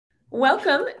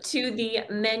Welcome to the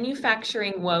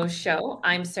Manufacturing Woes Show.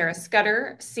 I'm Sarah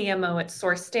Scudder, CMO at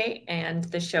SourceDate and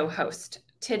the show host.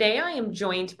 Today I am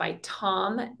joined by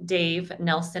Tom, Dave,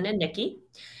 Nelson, and Nikki.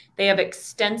 They have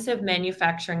extensive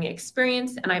manufacturing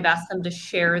experience, and I've asked them to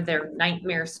share their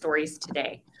nightmare stories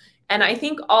today. And I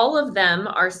think all of them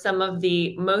are some of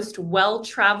the most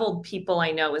well-traveled people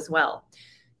I know as well.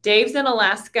 Dave's in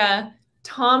Alaska.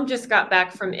 Tom just got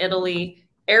back from Italy.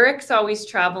 Eric's always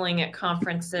traveling at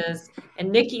conferences,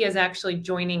 and Nikki is actually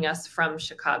joining us from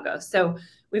Chicago. So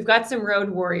we've got some road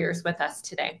warriors with us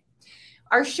today.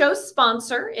 Our show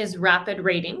sponsor is Rapid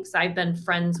Ratings. I've been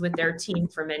friends with their team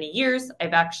for many years.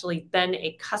 I've actually been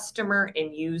a customer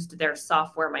and used their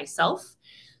software myself.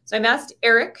 So I've asked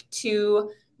Eric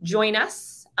to join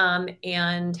us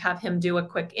and have him do a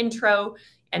quick intro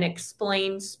and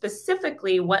explain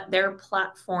specifically what their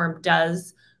platform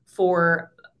does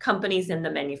for companies in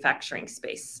the manufacturing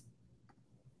space.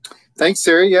 Thanks,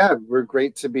 Sarah. Yeah, we're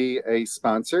great to be a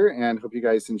sponsor and hope you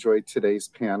guys enjoyed today's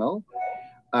panel.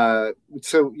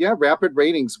 Rapid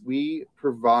Ratings, we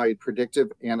provide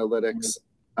predictive analytics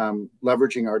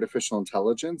leveraging artificial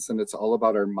intelligence, and it's all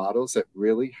about our models that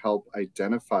really help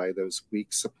identify those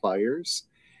weak suppliers,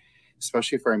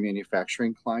 especially for our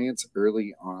manufacturing clients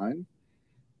early on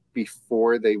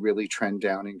before they really trend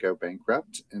down and go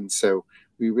bankrupt. And so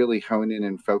we really hone in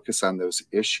and focus on those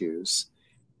issues.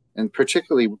 And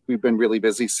particularly, we've been really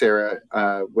busy, Sarah,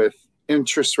 with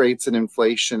interest rates and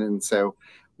inflation. And so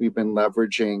we've been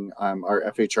leveraging our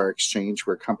FHR exchange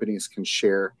where companies can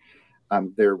share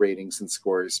their ratings and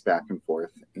scores back and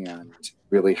forth and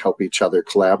really help each other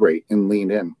collaborate and lean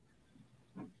in.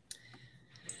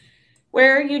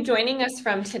 Where are you joining us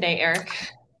from today, Eric?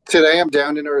 Today I'm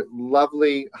down in our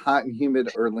lovely, hot and humid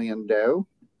Orlando,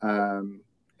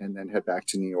 and then head back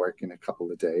to New York in a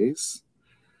couple of days,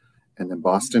 and then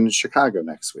Boston and Chicago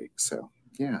next week. So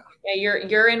yeah,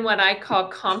 you're in what I call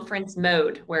conference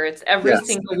mode, where it's every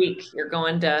single week you're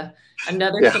going to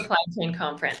another supply chain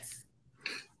conference.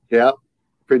 Yeah,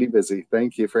 pretty busy.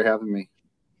 Thank you for having me.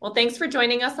 Well, thanks for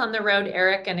joining us on the road,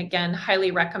 Eric, and again, highly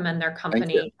recommend their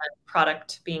company and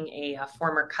product, being a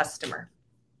former customer.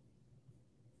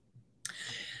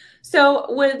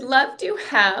 So would love to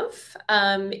have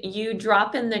you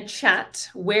drop in the chat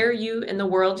where you in the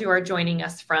world you are joining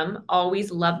us from. Always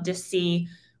love to see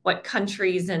what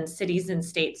countries and cities and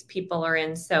states people are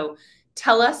in. So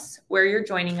tell us where you're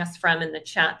joining us from in the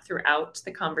chat throughout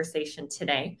the conversation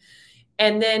today.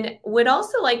 And then would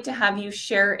also like to have you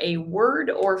share a word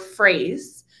or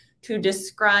phrase to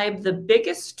describe the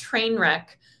biggest train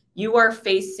wreck you are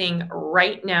facing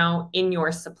right now in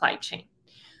your supply chain.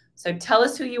 So tell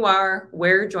us who you are,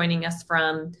 where you're joining us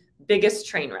from, biggest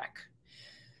train wreck.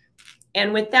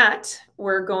 And with that,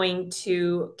 we're going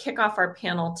to kick off our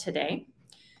panel today.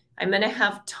 I'm going to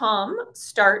have Tom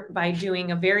start by doing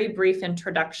a very brief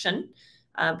introduction.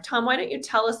 Tom, why don't you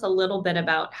tell us a little bit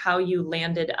about how you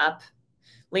landed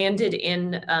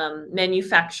in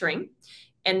manufacturing,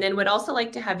 and then would also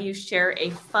like to have you share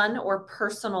a fun or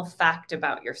personal fact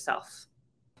about yourself.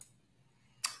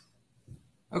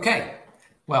 Okay.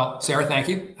 Well, Sarah, thank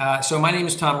you. So my name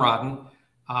is Tom Roddan.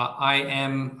 I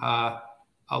am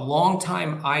a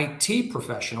longtime IT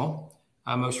professional,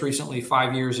 most recently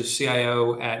 5 years as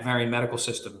CIO at Varian Medical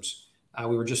Systems.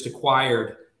 We were just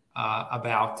acquired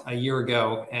about a year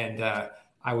ago, and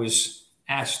I was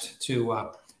asked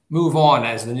to move on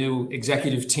as the new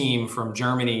executive team from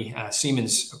Germany.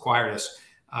 Siemens acquired us,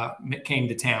 came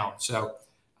to town. So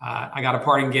I got a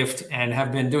parting gift and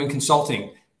have been doing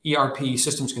consulting, ERP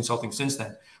systems consulting since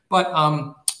then. But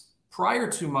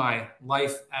prior to my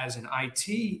life as an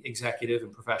IT executive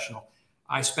and professional,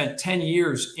 I spent 10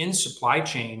 years in supply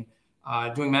chain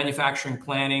doing manufacturing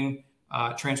planning,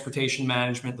 transportation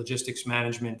management, logistics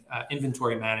management,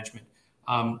 inventory management.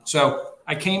 So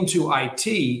I came to IT,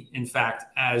 in fact,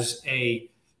 as a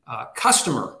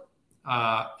customer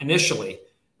initially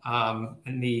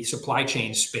in the supply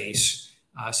chain space.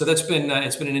 So that's been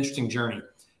it's been an interesting journey.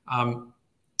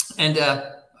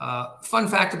 Fun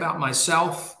fact about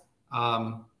myself,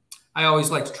 I always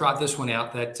like to trot this one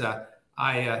out, that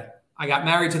I got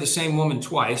married to the same woman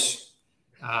twice.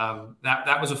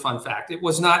 That was a fun fact. It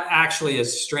was not actually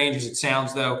as strange as it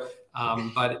sounds, though,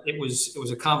 but it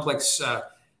was a complex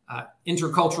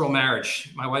intercultural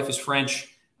marriage. My wife is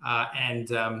French,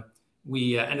 and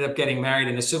we ended up getting married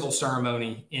in a civil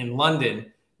ceremony in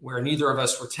London, where neither of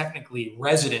us were technically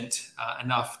resident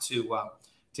enough to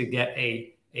get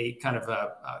a kind of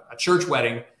a church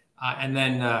wedding. And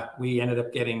then we ended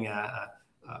up getting a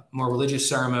more religious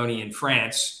ceremony in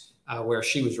France, where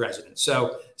she was resident.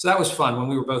 So that was fun when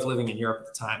we were both living in Europe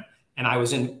at the time. and I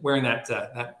was wearing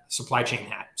that supply chain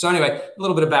hat. So anyway, a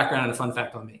little bit of background and a fun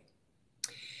fact on me.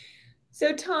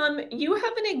 So Tom, you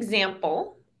have an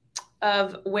example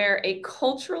of where a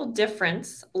cultural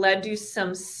difference led to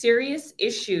some serious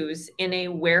issues in a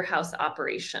warehouse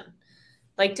operation.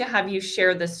 I'd like to have you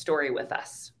share this story with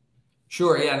us.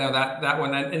 Sure. Yeah, no, that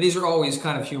one. And these are always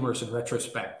kind of humorous in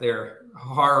retrospect. They're a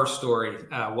horror story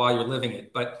while you're living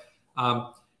it. But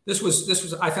this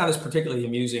was I found this particularly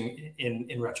amusing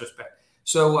in retrospect.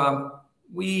 So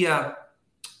we had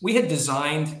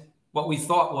designed what we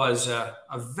thought was a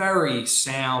very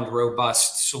sound,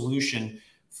 robust solution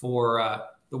for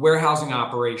the warehousing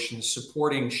operations,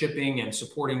 supporting shipping and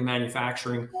supporting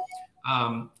manufacturing.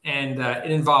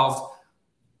 It involved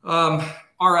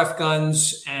RF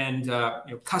guns and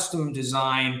custom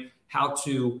design, how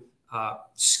to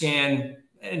scan.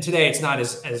 And today it's not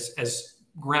as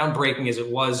groundbreaking as it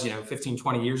was 15,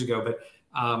 20 years ago.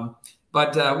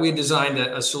 But we had designed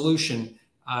a solution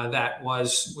that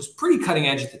was pretty cutting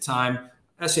edge at the time,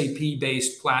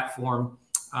 SAP-based platform,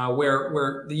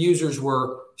 where the users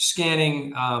were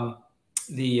scanning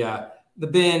the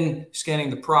bin, scanning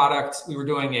the product. We were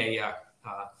doing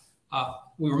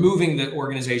we were moving the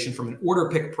organization from an order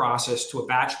pick process to a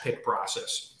batch pick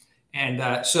process.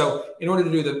 And so in order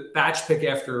to do the batch pick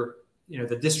after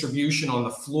the distribution on the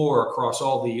floor across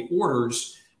all the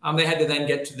orders, they had to then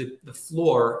get to the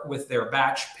floor with their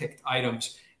batch picked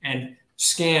items and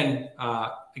scan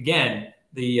again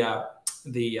the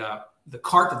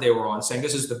cart that they were on, saying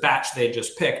this is the batch they had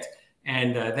just picked.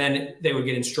 And then they would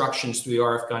get instructions through the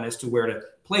RF gun as to where to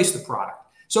place the product.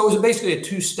 So it was basically a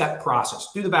two-step process: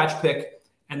 do the batch pick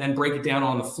and then break it down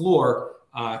on the floor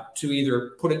to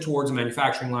either put it towards a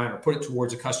manufacturing line or put it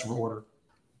towards a customer order.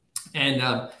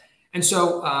 And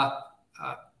so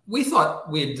we thought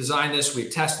we had designed this, we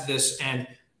had tested this, and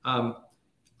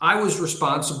I was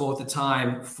responsible at the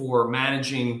time for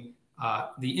managing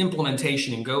the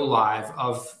implementation and go live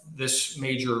of this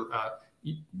major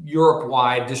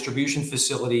Europe-wide distribution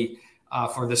facility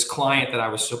for this client that I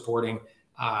was supporting.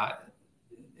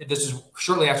 This is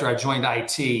shortly after I joined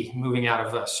IT, moving out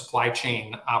of supply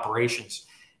chain operations,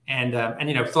 and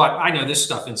thought, I know this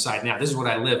stuff inside and out. This is what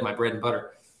I live, my bread and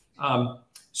butter.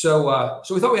 So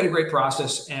we thought we had a great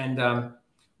process, and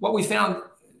what we found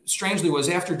strangely was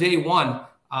after day one,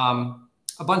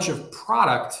 a bunch of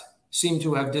product seemed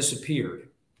to have disappeared,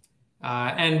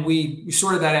 and we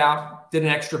sorted that out, did an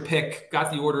extra pick,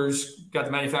 got the orders, got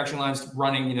the manufacturing lines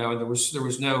running. There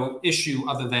was no issue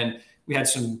other than we had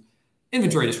some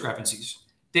inventory discrepancies.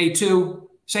 Day two,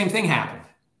 same thing happened.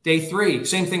 Day three,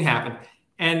 same thing happened.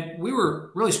 And we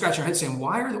were really scratching our heads saying,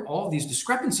 why are all these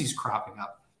discrepancies cropping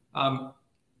up?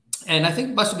 And I think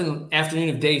it must have been afternoon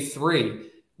of day three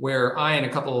where I and a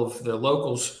couple of the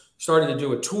locals started to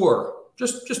do a tour,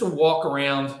 just a walk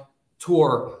around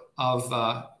tour of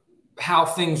how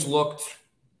things looked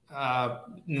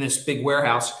in this big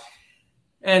warehouse.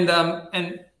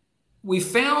 And we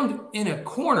found in a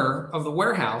corner of the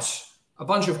warehouse a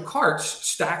bunch of carts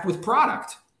stacked with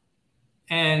product.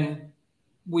 And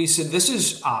we said, this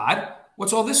is odd.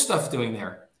 What's all this stuff doing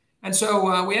there? And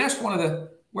so we asked one of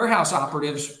the warehouse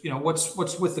operatives,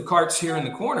 what's with the carts here in the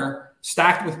corner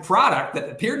stacked with product that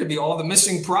appeared to be all the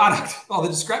missing product, all the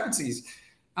discrepancies.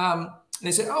 And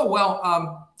they said, oh,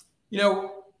 well,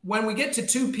 when we get to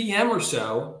 2 p.m. or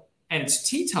so and it's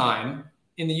tea time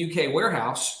in the UK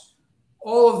warehouse,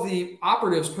 all of the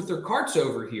operatives put their carts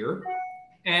over here,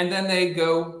 and then they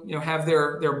go, have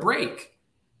their break.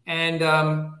 And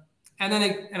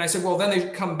I said, well, then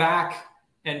they come back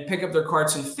and pick up their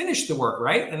carts and finish the work,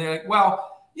 right? And they're like, well,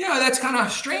 that's kind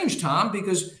of strange, Tom,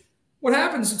 because what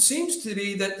happens, it seems to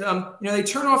be that, they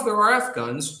turn off their RF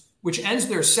guns, which ends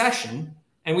their session,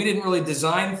 and we didn't really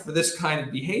design for this kind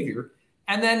of behavior.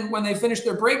 And then when they finish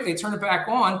their break, they turn it back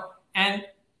on, and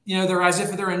they're as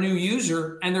if they're a new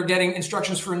user and they're getting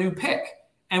instructions for a new pick.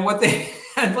 And what they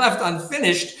had left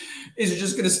unfinished is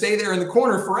just going to stay there in the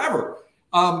corner forever.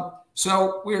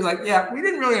 So we were like, yeah, we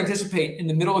didn't really anticipate in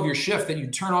the middle of your shift that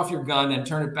you'd turn off your gun and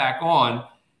turn it back on.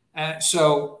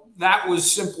 So that was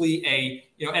simply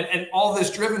and all this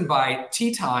driven by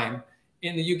tea time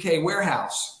in the UK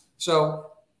warehouse.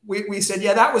 So we said,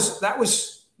 yeah, that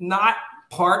was not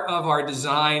part of our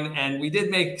design. And we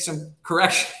did make some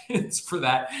corrections for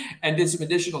that and did some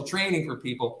additional training for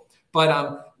people.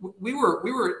 But we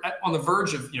were on the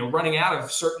verge of running out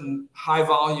of certain high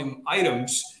volume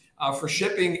items for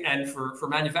shipping and for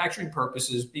manufacturing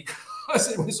purposes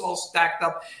because it was all stacked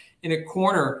up in a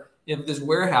corner of this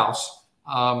warehouse.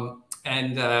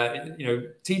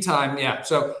 Tea time, yeah.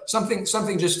 So something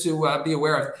just to be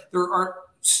aware of. There are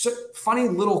funny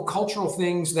little cultural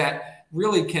things that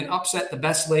really can upset the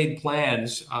best laid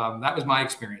plans. That was my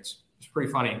experience. It's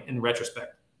pretty funny in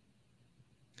retrospect.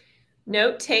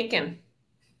 Note taken.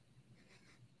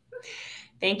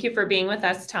 Thank you for being with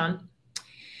us, Tom.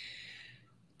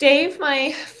 Dave,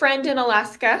 my friend in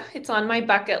Alaska, it's on my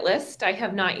bucket list. I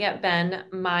have not yet been.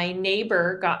 My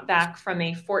neighbor got back from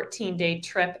a 14-day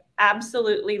trip,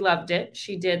 absolutely loved it.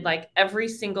 She did like every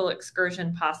single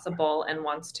excursion possible and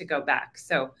wants to go back.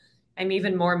 So I'm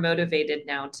even more motivated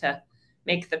now to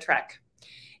make the trek.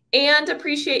 And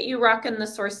appreciate you rocking the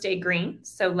Source Day green.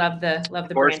 So love the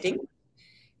branding.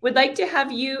 Would like to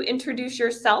have you introduce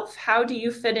yourself. How do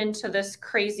you fit into this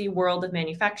crazy world of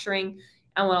manufacturing?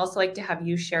 And would also like to have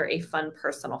you share a fun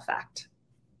personal fact.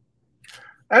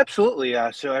 Absolutely.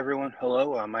 So everyone,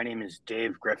 hello. My name is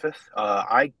Dave Griffith.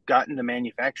 I got into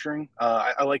manufacturing.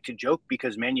 I like to joke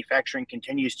because manufacturing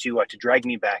continues to drag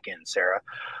me back in, Sarah.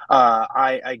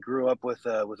 I grew up with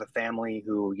a family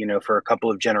who, for a couple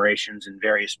of generations in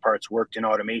various parts worked in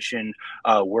automation,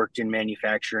 worked in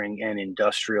manufacturing and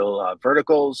industrial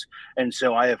verticals. And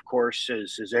so I, of course,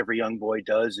 as every young boy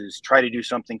does, is try to do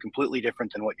something completely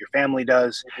different than what your family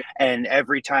does. And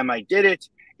every time I did it,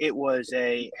 it was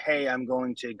hey, I'm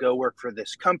going to go work for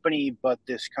this company, but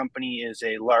this company is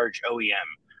a large OEM,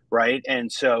 right?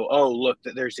 And so, oh, look,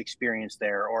 there's experience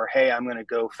there. Or, hey, I'm going to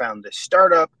go found this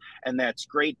startup, and that's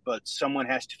great, but someone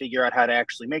has to figure out how to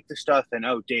actually make the stuff. And,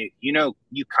 oh, Dave, you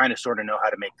kind of sort of know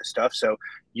how to make the stuff. So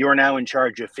you're now in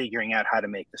charge of figuring out how to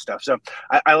make the stuff. So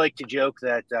I like to joke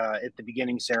that at the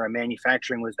beginning, Sarah,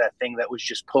 manufacturing was that thing that was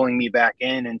just pulling me back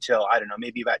in until, I don't know,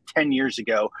 maybe about 10 years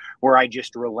ago, where I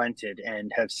just relented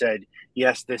and have said,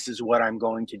 yes, this is what I'm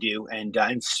going to do and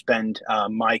spend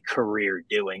my career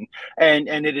doing. And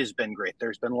it has been great.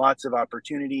 There's been lots of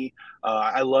opportunity.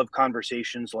 I love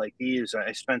conversations like these.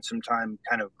 I spent some time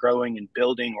kind of growing and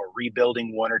building or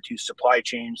rebuilding one or two supply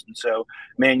chains. And so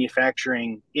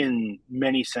manufacturing in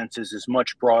many senses is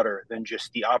much broader than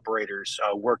just the operators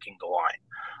working the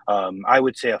line. I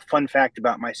would say a fun fact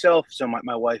about myself. So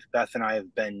my wife, Beth, and I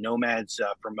have been nomads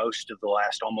for most of the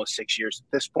last almost 6 years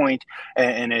at this point.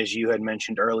 And as you had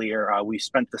mentioned earlier, we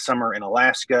spent the summer in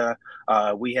Alaska.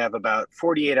 We have about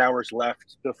 48 hours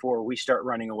left before we start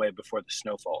running away before the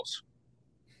snow falls.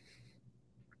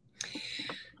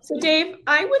 So Dave,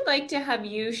 I would like to have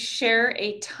you share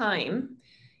a time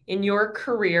in your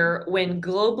career when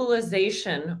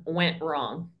globalization went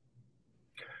wrong.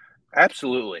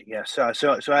 Absolutely, yes.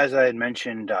 So as I had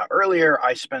mentioned earlier,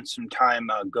 I spent some time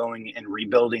going and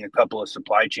rebuilding a couple of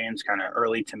supply chains, kind of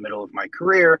early to middle of my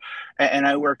career, and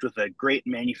I worked with a great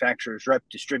manufacturer's rep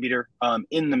distributor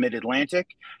in the Mid-Atlantic.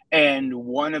 And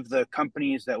one of the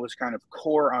companies that was kind of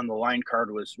core on the line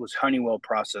card was Honeywell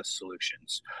Process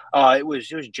Solutions. It was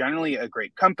generally a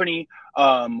great company.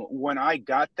 When I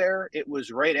got there, it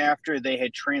was right after they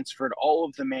had transferred all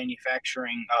of the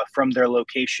manufacturing from their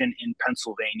location in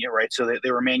Pennsylvania, right? So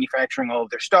they were manufacturing all of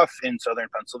their stuff in southern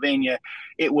Pennsylvania.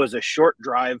 It was a short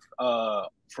drive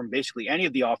from basically any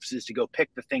of the offices to go pick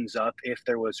the things up if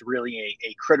there was really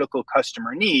a critical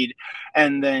customer need.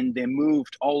 And then they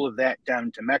moved all of that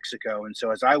down to Mexico. And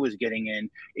so as I was getting in,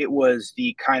 it was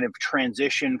the kind of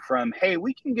transition from, hey,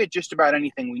 we can get just about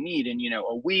anything we need in,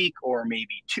 a week or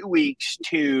maybe 2 weeks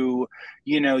to,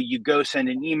 you go send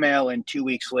an email and 2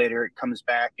 weeks later it comes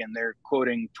back and they're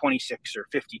quoting 26 or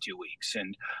 52 weeks.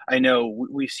 And I know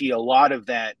we see a lot of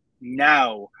that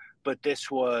now, but this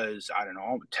was, I don't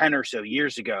know, 10 or so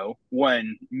years ago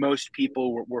when most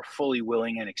people were fully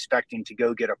willing and expecting to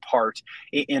go get a part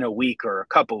in a week or a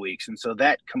couple weeks. And so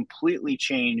that completely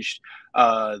changed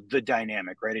the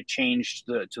dynamic, right? It changed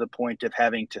to the point of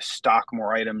having to stock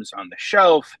more items on the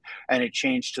shelf, and it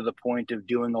changed to the point of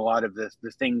doing a lot of the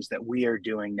things that we are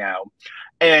doing now.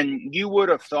 And you would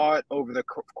have thought over the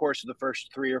course of the first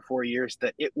 3 or 4 years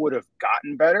that it would have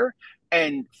gotten better.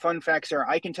 And fun fact, Sarah,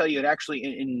 I can tell you it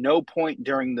actually in no point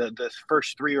during the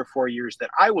first 3 or 4 years that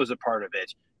I was a part of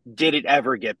it did it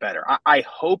ever get better. I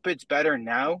hope it's better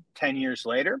now, 10 years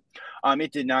later.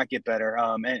 It did not get better.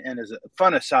 And as a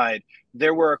fun aside,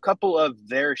 there were a couple of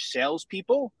their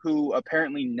salespeople who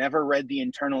apparently never read the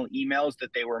internal emails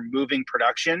that they were moving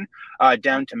production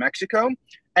down to Mexico.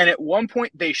 And at one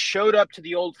point, they showed up to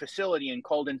the old facility and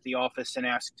called into the office and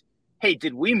asked, hey,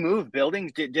 did we move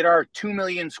buildings? Did our 2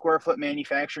 million square foot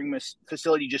manufacturing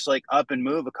facility just like up and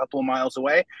move a couple of miles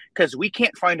away? Because we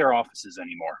can't find our offices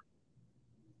anymore.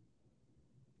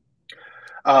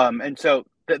 And so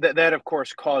that of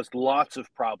course caused lots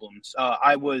of problems.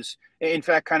 I was, in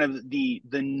fact, kind of the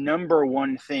number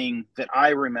one thing that I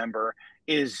remember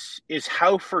is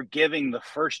how forgiving the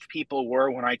first people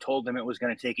were when I told them it was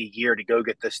going to take a year to go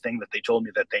get this thing that they told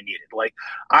me that they needed. Like,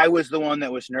 I was the one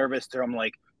that was nervous. I'm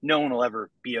like, no one will ever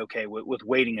be okay with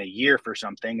waiting a year for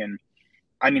something. And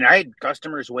I mean, I had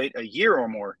customers wait a year or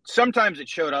more. Sometimes it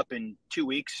showed up in 2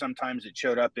 weeks. Sometimes it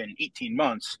showed up in 18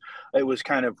 months. It was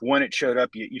kind of when it showed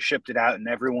up, you shipped it out, and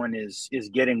everyone is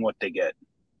getting what they get.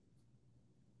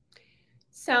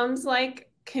 Sounds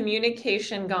like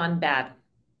communication gone bad.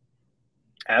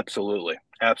 Absolutely.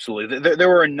 Absolutely. There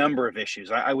were a number of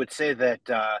issues. I would say that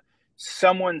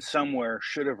someone somewhere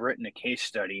should have written a case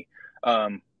study.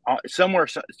 Someone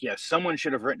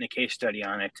should have written a case study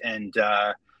on it, and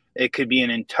it could be an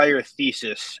entire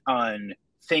thesis on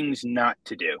things not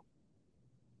to do.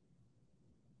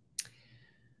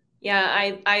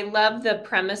 Yeah, I love the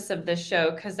premise of the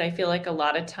show, because I feel like a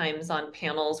lot of times on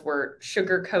panels we're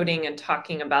sugarcoating and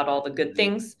talking about all the good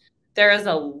things. There is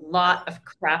a lot of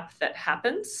crap that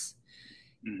happens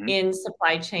in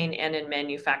supply chain and in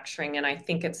manufacturing. And I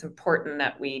think it's important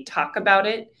that we talk about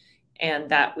it and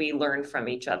that we learn from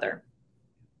each other.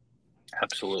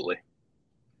 Absolutely.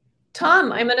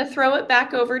 Tom, I'm going to throw it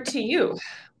back over to you.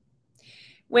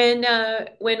 When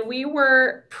we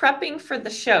were prepping for the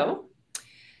show,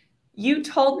 you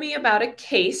told me about a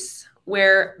case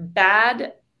where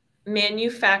bad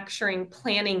manufacturing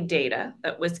planning data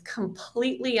that was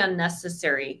completely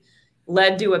unnecessary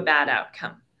led to a bad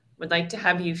outcome. Would like to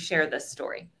have you share this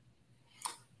story.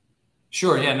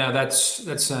 Sure. Yeah. No,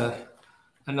 that's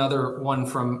another one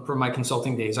from my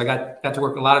consulting days. I got to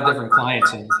work with a lot of different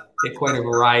clients and get quite a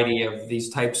variety of these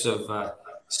types of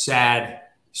sad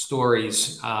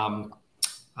stories. So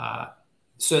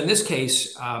in this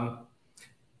case,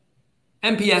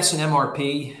 MPS and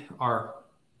MRP are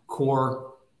core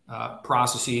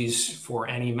processes for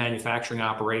any manufacturing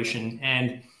operation,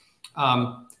 and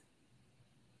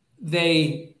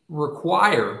they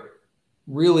require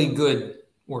really good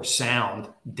or sound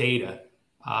data.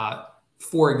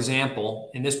 For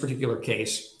example, in this particular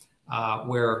case,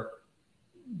 where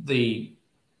the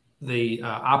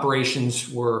operations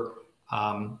were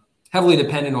heavily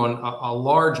dependent on a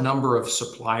large number of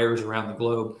suppliers around the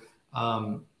globe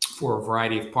for a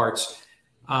variety of parts,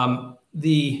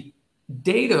 the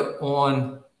data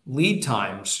on lead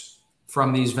times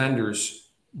from these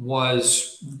vendors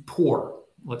was poor,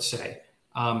 let's say.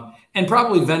 And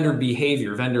probably vendor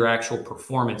behavior, vendor actual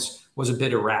performance was a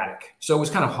bit erratic. So it was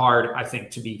kind of hard, I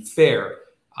think, to be fair,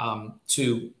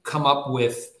 to come up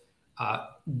with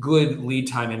good lead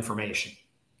time information,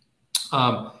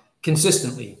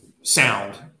 consistently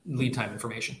sound lead time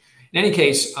information. In any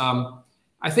case,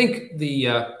 I think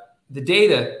the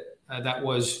data that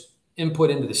was input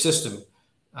into the system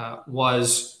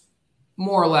was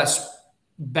more or less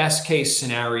best case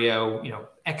scenario,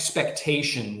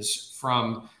 expectations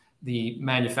from the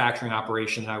manufacturing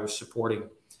operation that I was supporting.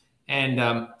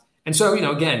 And so,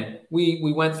 again,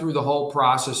 we went through the whole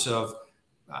process of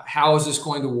how is this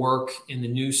going to work in the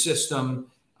new system?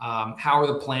 How are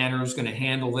the planners going to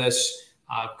handle this?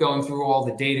 Going through all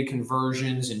the data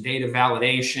conversions and data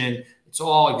validation. It's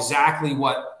all exactly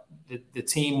what the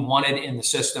team wanted in the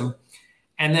system.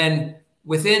 And then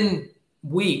within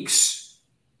weeks,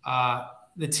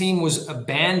 the team was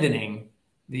abandoning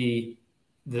the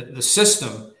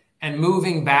system and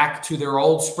moving back to their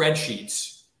old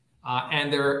spreadsheets.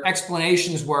 And their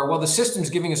explanations were, well, the system's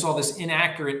giving us all this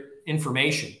inaccurate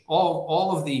information.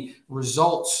 All of the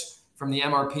results from the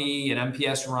MRP and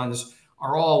MPS runs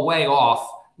are all way off.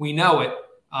 We know it.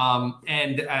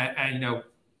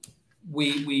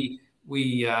 We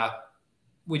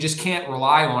just can't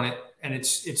rely on it. And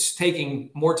it's taking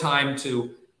more time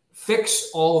to fix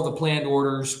all of the planned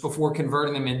orders before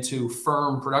converting them into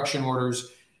firm production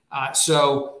orders.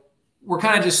 So we're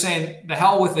kind of just saying, the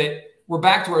hell with it. We're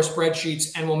back to our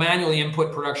spreadsheets, and we'll manually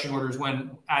input production orders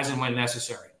as and when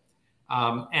necessary.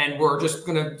 And we're just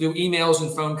going to do emails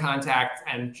and phone contact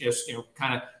and just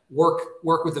kind of work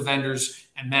with the vendors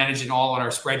and manage it all on our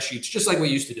spreadsheets, just like we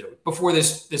used to do before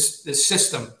this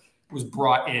system was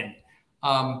brought in.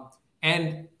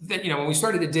 And that, when we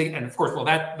started to dig, and of course, well,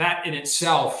 that in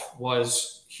itself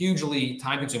was hugely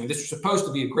time consuming. This was supposed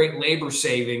to be a great labor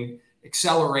saving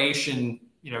acceleration,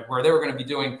 where they were going to be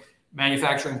doing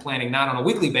manufacturing planning, not on a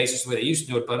weekly basis the way they used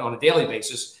to do it, but on a daily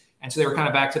basis. And so they were kind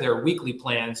of back to their weekly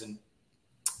plans and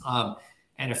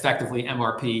effectively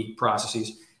MRP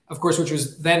processes, of course, which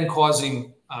was then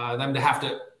causing them to have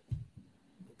to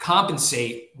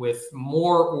compensate with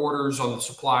more orders on the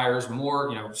suppliers,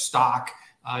 more, stock,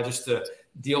 just to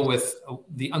deal with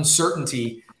the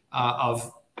uncertainty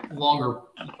of longer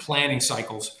planning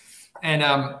cycles.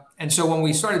 And so when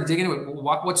we started digging into it,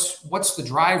 what's the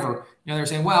driver? You know, they're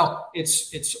saying, well,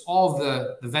 it's all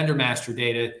the vendor master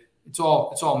data. It's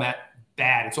all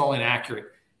bad. It's all inaccurate.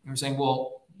 And we're saying,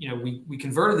 well, you know, we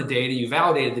converted the data, you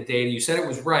validated the data, you said it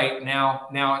was right. Now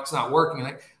it's not working. You're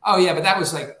like, oh yeah, but that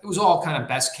was like, it was all kind of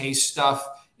best case stuff.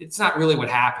 It's not really what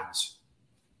happens.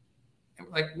 And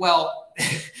we're like, well,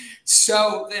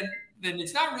 so then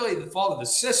it's not really the fault of the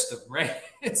system, right?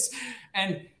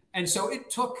 And so it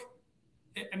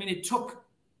took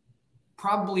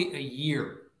probably a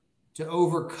year to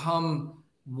overcome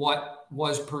what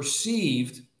was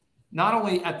perceived, not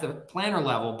only at the planner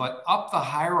level, but up the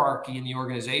hierarchy in the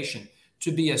organization,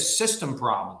 to be a system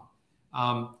problem,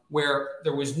 where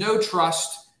there was no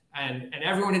trust and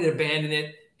everyone had abandoned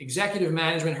it. Executive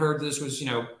management heard this was, you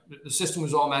know, the system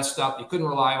was all messed up. You couldn't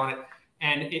rely on it.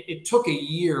 And it took a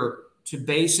year to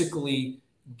basically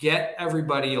get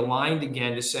everybody aligned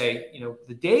again to say, you know,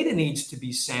 the data needs to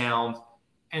be sound,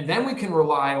 and then we can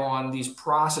rely on these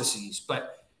processes.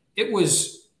 But it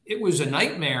was a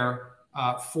nightmare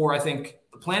for, I think,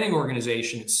 the planning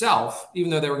organization itself. Even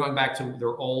though they were going back to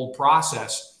their old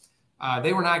process,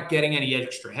 they were not getting any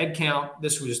extra headcount.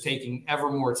 This was taking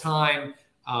ever more time.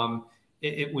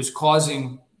 It was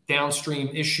causing downstream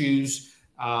issues.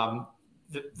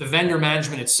 The vendor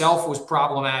management itself was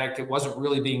problematic. It wasn't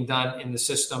really being done in the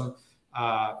system.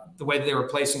 The way that they were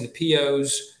placing the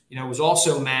POs, you know, was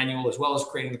also manual, as well as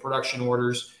creating the production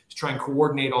orders to try and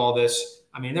coordinate all this.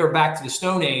 I mean, they were back to the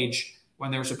Stone Age when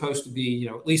they were supposed to be, you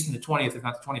know, at least in the 20th, if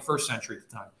not the 21st century at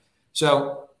the time.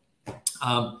 So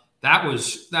that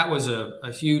was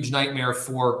a huge nightmare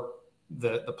for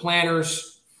the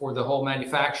planners, for the whole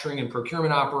manufacturing and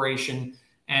procurement operation,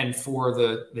 and for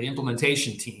the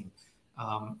implementation team.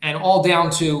 And all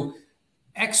down to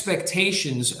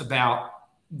expectations about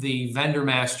the vendor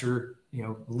master, you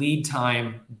know, lead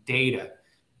time data,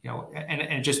 you know, and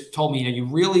it just told me, you know, you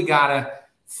really got to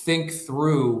think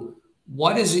through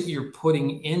what is it you're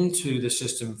putting into the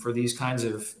system for these kinds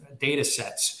of data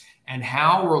sets, and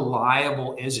how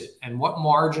reliable is it, and what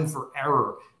margin for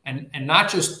error, and not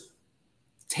just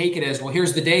take it as, well,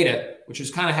 here's the data, which is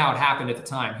kind of how it happened at the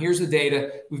time. Here's the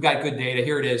data. We've got good data.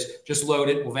 Here it is. Just load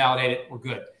it. We'll validate it. We're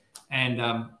good. And,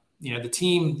 you know,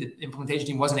 the implementation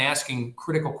team wasn't asking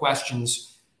critical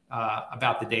questions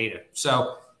about the data.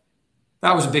 So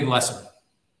that was a big lesson.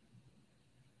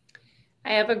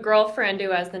 I have a girlfriend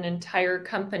who has an entire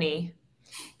company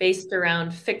based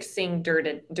around fixing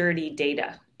dirty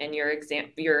data. And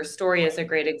your story is a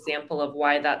great example of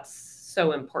why that's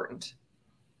so important.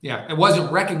 Yeah, it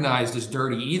wasn't recognized as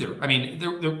dirty either. I mean,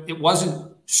 it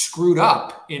wasn't screwed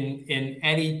up in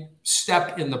any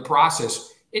step in the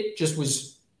process. It just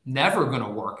was never going to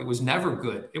work. It was never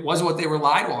good. It wasn't what they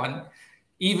relied on,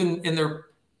 even in their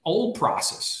old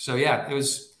process. So yeah, it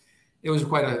was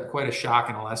quite a shock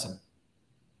and a lesson.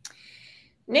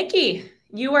 Nikki,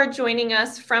 you are joining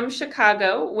us from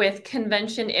Chicago with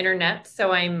Convention Internet.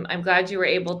 So I'm glad you were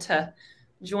able to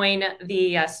join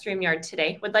the StreamYard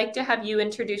today. Would like to have you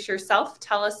introduce yourself.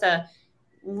 Tell us a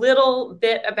little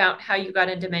bit about how you got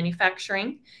into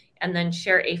manufacturing, and then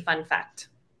share a fun fact.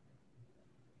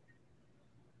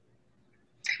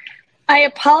 I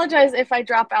apologize if I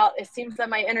drop out. It seems that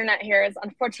my internet here is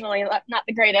unfortunately not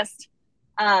the greatest.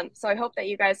 So I hope that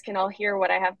you guys can all hear what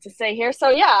I have to say here. So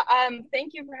yeah,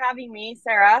 thank you for having me,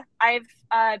 Sarah. I've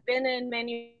been in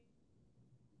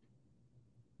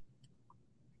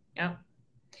Yeah.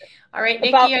 All right, Nikki,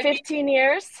 about 15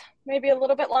 years, maybe a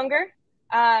little bit longer.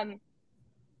 Can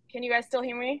you guys still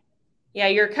hear me? Yeah,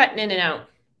 you're cutting in and out.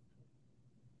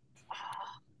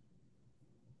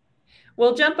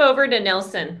 We'll jump over to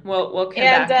Nelson. We'll come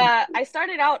back. And I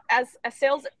started out as a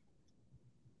sales.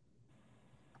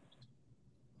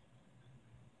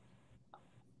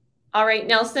 All right,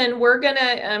 Nelson, we're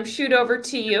gonna shoot over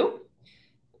to you.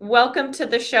 Welcome to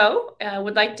the show.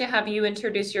 Would like to have you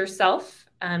introduce yourself.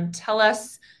 Tell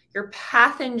us your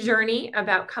path and journey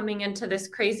about coming into this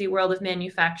crazy world of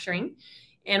manufacturing,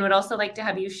 and would also like to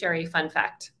have you share a fun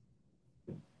fact.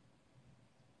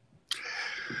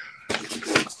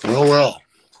 Well.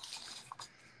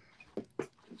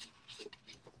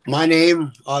 My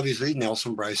name, obviously,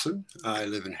 Nelson Brison. I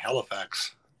live in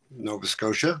Halifax, Nova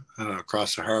Scotia,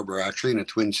 across the harbor, actually, in a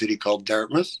twin city called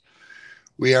Dartmouth.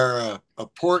 We are a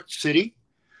port city.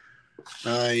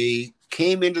 I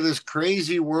came into this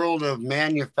crazy world of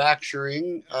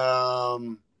manufacturing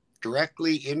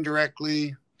directly,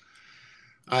 indirectly.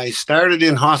 I started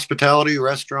in hospitality,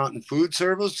 restaurant, and food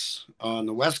service on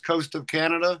the west coast of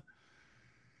Canada.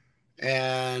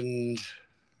 And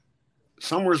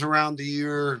somewhere around the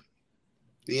year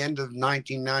the end of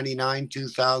 1999,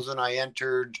 2000, I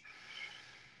entered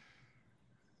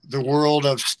the world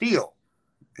of steel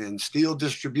and steel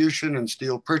distribution and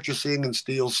steel purchasing and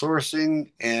steel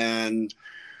sourcing. And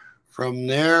from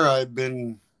there, I've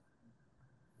been,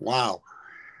 wow,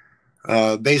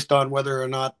 based on whether or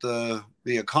not the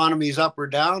economy's up or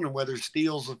down and whether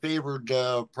steel's a favored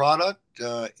product,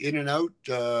 in and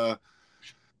out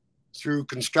through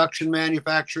construction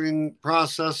manufacturing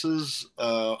processes,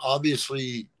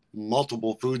 obviously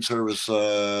multiple food service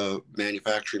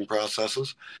manufacturing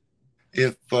processes.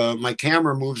 If my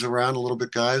camera moves around a little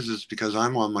bit, guys, it's because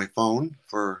I'm on my phone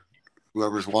for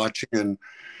whoever's watching and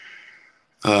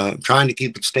trying to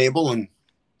keep it stable and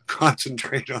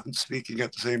concentrate on speaking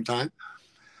at the same time.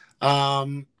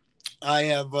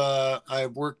 I've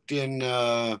worked in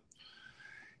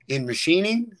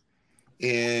machining,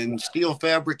 in steel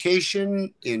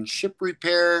fabrication, in ship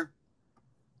repair.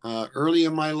 Early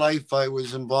in my life, I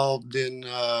was involved in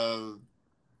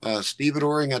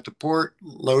stevedoring at the port,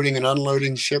 loading and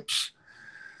unloading ships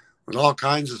with all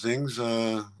kinds of things.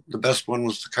 The best one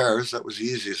was the cars. That was the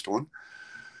easiest one.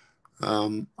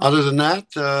 Other than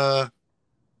that,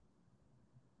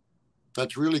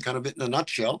 that's really kind of it in a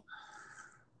nutshell.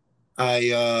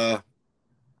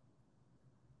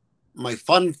 My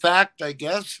fun fact, I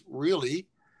guess, really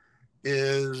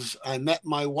is I met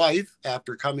my wife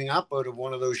after coming up out of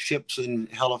one of those ships in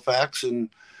Halifax and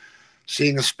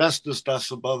seeing asbestos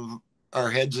dust above our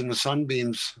heads in the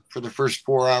sunbeams for the first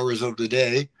 4 hours of the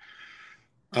day.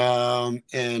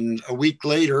 And a week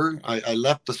later, I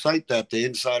left the site that day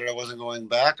and decided I wasn't going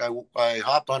back. I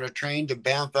hopped on a train to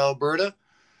Banff, Alberta.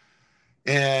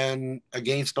 And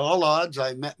against all odds,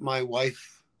 I met my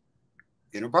wife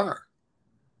in a bar.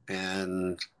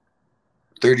 And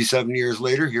 37 years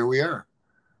later, here we are.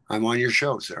 I'm on your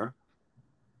show, Sarah.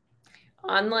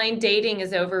 Online dating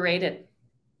is overrated.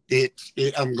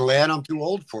 I'm glad I'm too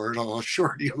old for it. I'll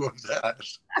assure you of that.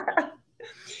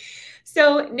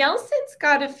 So Nelson's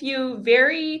got a few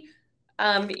very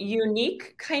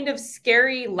unique, kind of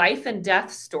scary life and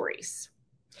death stories.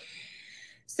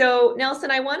 So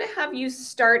Nelson, I want to have you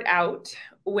start out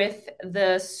with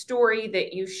the story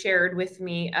that you shared with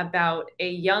me about a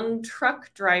young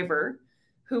truck driver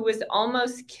who was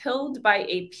almost killed by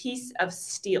a piece of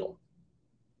steel.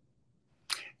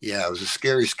 Yeah, it was a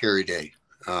scary, scary day.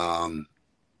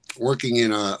 Working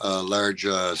in a large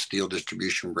steel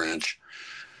distribution branch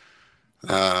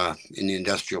in the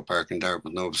industrial park in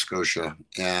Dartmouth, Nova Scotia.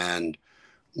 And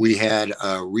we had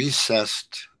a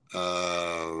recessed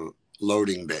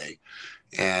loading bay.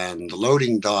 And the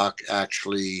loading dock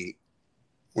actually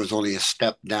was only a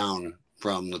step down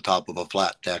from the top of a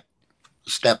flat deck.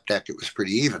 Step deck, it was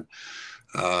pretty even,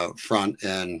 front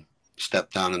and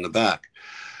step down in the back.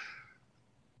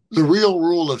 The real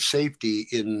rule of safety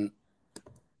in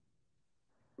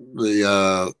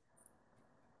the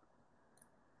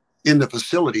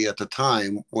facility at the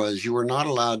time was you were not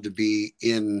allowed to be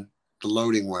in the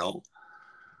loading well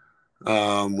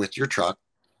with your truck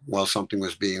while something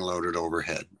was being loaded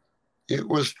overhead. It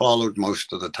was followed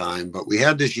most of the time, but we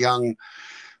had this young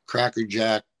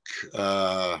crackerjack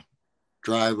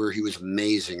driver. He was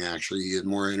amazing, actually. He had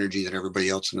more energy than everybody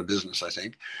else in the business, I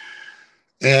think.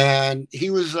 And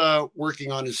he was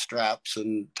working on his straps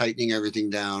and tightening everything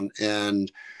down.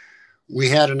 And we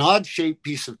had an odd-shaped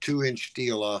piece of 2-inch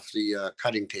steel off the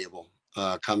cutting table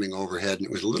coming overhead, and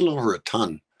it was a little over a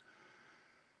ton.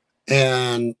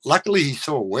 And luckily, he's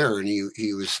so aware, and he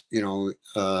was, he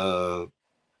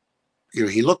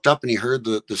looked up and he heard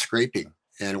the scraping,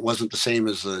 and it wasn't the same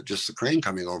as just the crane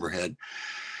coming overhead.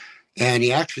 And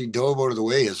he actually dove out of the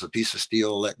way as a piece of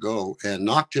steel let go and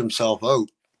knocked himself out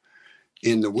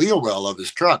in the wheel well of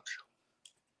his truck,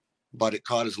 but it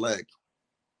caught his leg.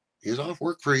 He was off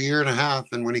work for 1.5 years,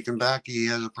 and when he came back, he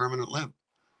has a permanent limp.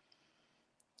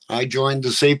 I joined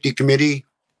the safety committee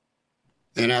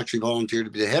and actually volunteered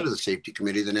to be the head of the safety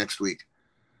committee the next week.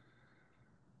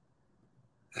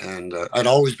 And I'd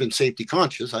always been safety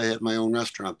conscious. I had my own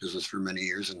restaurant business for many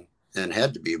years and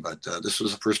had to be, but this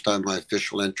was the first time my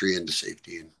official entry into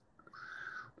safety and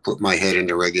put my head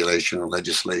into regulation and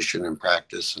legislation and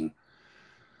practice. And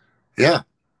yeah,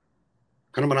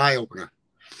 kind of an eye opener.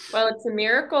 Well, it's a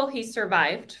miracle he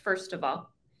survived, first of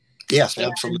all. Yes, and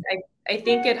absolutely. I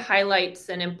think it highlights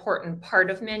an important part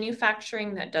of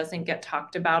manufacturing that doesn't get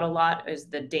talked about a lot is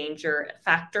the danger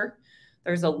factor.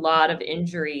 There's a lot of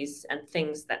injuries and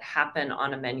things that happen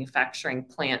on a manufacturing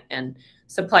plant, and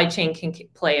supply chain can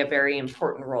play a very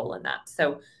important role in that.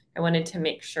 So I wanted to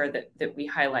make sure that we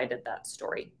highlighted that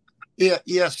story. Yeah,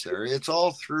 yes, sir. It's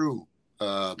all through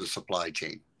the supply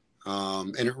chain.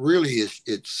 And it really is,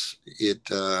 it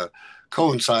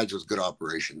coincides with good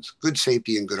operations, good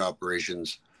safety and good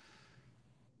operations.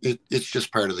 It's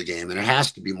just part of the game, and it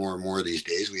has to be more and more these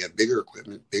days. We have bigger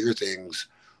equipment, bigger things,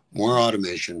 more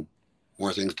automation,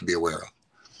 more things to be aware of.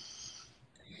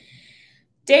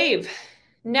 Dave,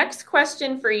 next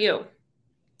question for you.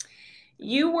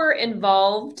 You were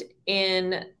involved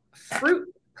in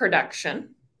fruit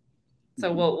production,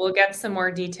 so we'll get some more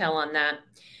detail on that.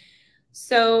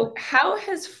 So how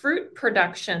has fruit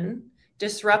production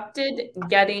disrupted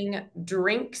getting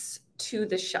drinks to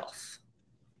the shelf?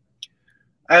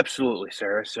 Absolutely,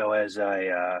 Sarah. So as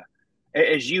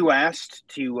you asked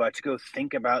to go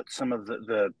think about some of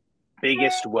the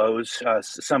biggest woes,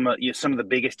 some of the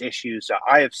biggest issues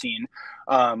I have seen,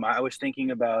 I was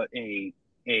thinking about a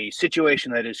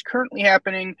situation that is currently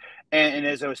happening, and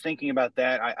as I was thinking about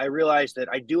that, I realized that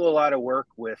I do a lot of work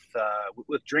with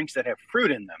drinks that have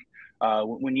fruit in them.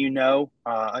 When you know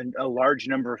a large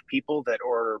number of people that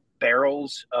order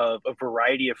barrels of a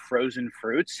variety of frozen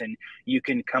fruits, and you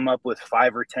can come up with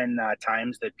 5 or 10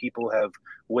 times that people have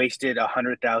wasted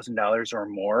 $100,000 or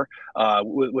more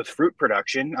with fruit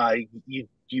production,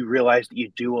 you realize that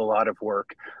you do a lot of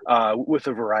work with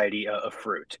a variety of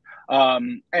fruit.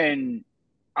 And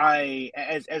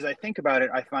as I think about it,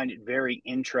 I find it very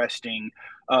interesting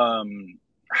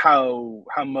how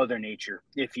Mother Nature,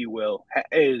 if you will,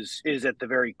 is at the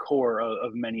very core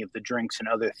of many of the drinks and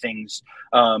other things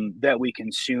that we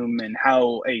consume, and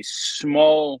how a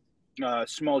small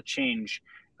change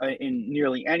in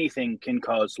nearly anything can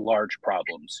cause large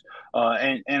problems.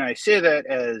 And I say that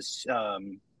as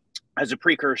a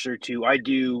precursor to, I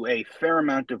do a fair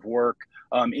amount of work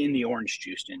in the orange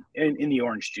juice in the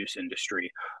orange juice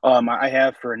industry. I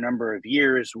have for a number of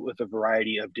years with a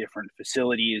variety of different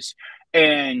facilities,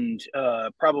 and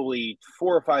probably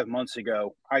 4 or 5 months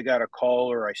ago, I got a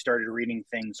call, or I started reading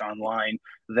things online,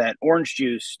 that orange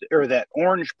juice, or that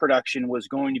orange production, was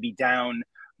going to be down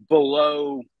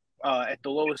below at the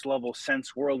lowest level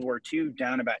since World War II,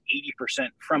 down about 80%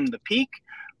 from the peak,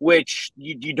 which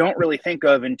you don't really think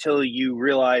of until you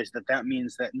realize that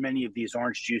means that many of these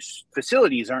orange juice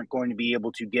facilities aren't going to be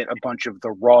able to get a bunch of the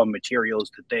raw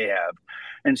materials that they have.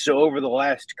 And so over the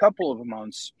last couple of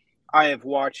months, I have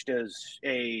watched as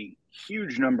a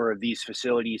huge number of these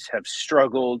facilities have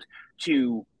struggled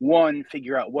to, one,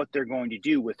 figure out what they're going to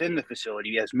do within the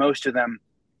facility, as most of them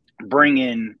bring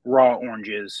in raw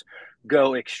oranges,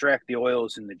 go extract the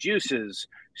oils and the juices,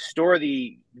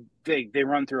 they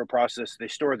run through a process, they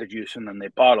store the juice, and then they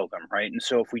bottle them, right? And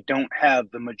so if we don't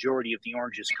have the majority of the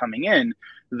oranges coming in,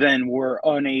 then we're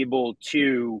unable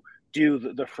to do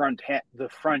the front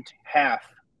half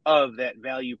of that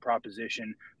value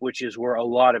proposition, which is where a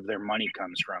lot of their money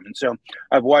comes from. And so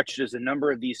I've watched as a number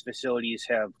of these facilities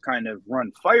have kind of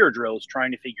run fire drills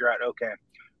trying to figure out, okay,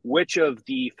 which of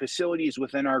the facilities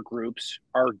within our groups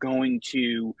are going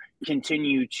to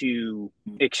continue to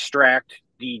extract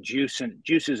the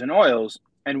juices and oils,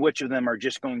 and which of them are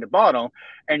just going to bottle.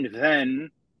 And then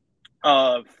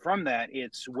from that,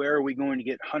 it's where are we going to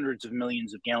get hundreds of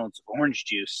millions of gallons of orange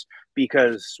juice,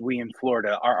 because we in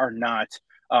Florida are not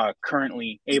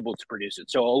currently able to produce it.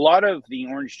 So a lot of the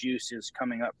orange juice is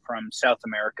coming up from South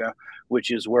America, which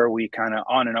is where we kind of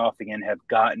on and off again have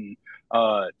gotten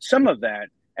some of that.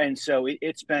 And so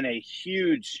it's been a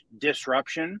huge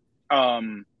disruption,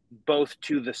 both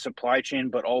to the supply chain,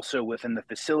 but also within the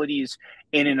facilities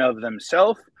in and of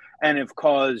themselves, and have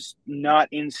caused not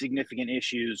insignificant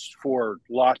issues for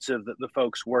lots of the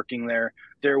folks working there.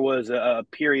 There was a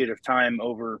period of time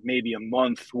over maybe a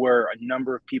month where a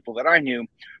number of people that I knew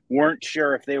weren't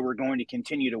sure if they were going to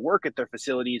continue to work at their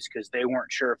facilities, because they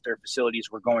weren't sure if their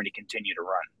facilities were going to continue to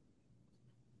run.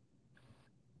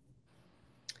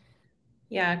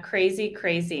 Yeah, crazy.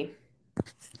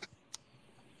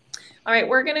 All right,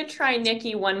 we're going to try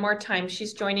Nikki one more time.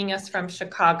 She's joining us from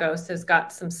Chicago, so has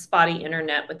got some spotty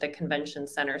internet with the convention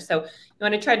center. So you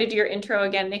want to try to do your intro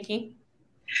again, Nikki?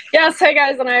 Yes, hey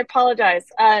guys, and I apologize.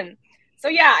 So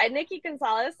yeah, Nikki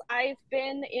Gonzales. I've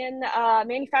been in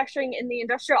manufacturing in the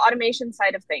industrial automation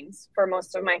side of things for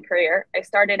most of my career. I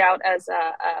started out as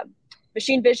a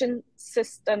machine vision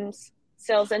systems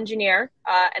sales engineer,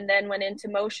 and then went into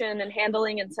motion and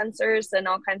handling and sensors and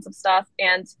all kinds of stuff.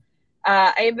 And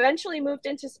I eventually moved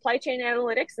into supply chain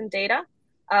analytics and data,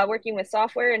 working with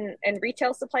software and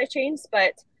retail supply chains,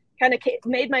 but kind of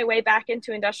made my way back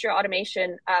into industrial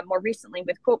automation more recently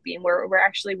with QuoteBeam, where we're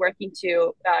actually working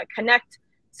to connect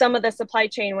some of the supply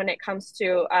chain when it comes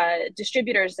to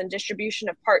distributors and distribution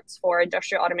of parts for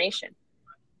industrial automation.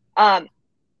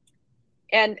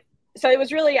 And so it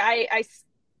was really,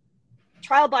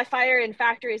 trial by fire in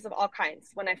factories of all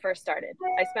kinds when I first started.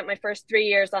 I spent my first 3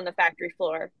 years on the factory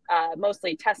floor,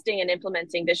 mostly testing and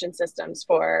implementing vision systems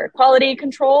for quality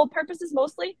control purposes,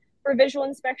 mostly for visual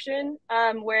inspection,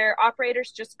 where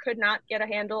operators just could not get a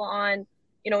handle on,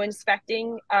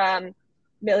 inspecting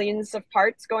millions of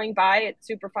parts going by at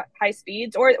super high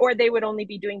speeds, or they would only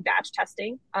be doing batch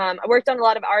testing. I worked on a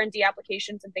lot of R&D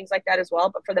applications and things like that as well,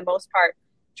 but for the most part,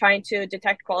 trying to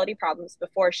detect quality problems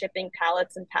before shipping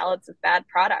pallets and pallets of bad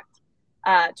product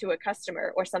to a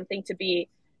customer, or something to be,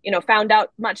 found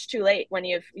out much too late when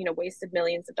you've, wasted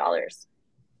millions of dollars.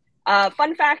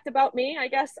 Fun fact about me, I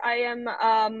guess I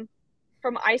am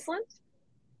from Iceland.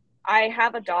 I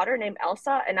have a daughter named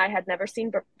Elsa, and I had never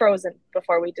seen Frozen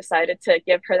before we decided to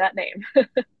give her that name.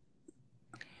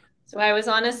 So I was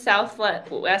on a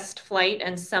Southwest flight,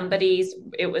 and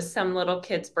it was some little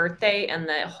kid's birthday, and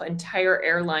the entire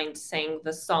airline sang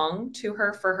the song to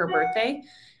her for her birthday.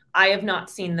 I have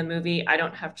not seen the movie. I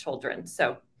don't have children.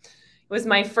 So it was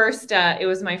my first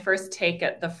take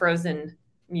at the Frozen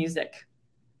music.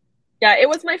 Yeah, it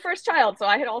was my first child, so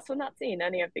I had also not seen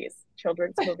any of these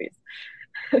children's movies.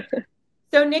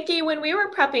 So Nikki, when we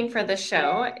were prepping for the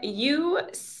show, you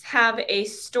have a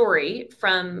story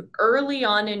from early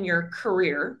on in your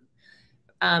career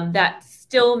that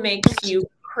still makes you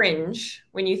cringe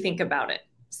when you think about it.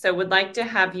 So would like to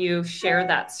have you share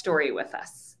that story with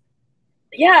us.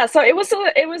 Yeah, so it was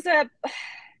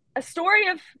a story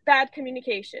of bad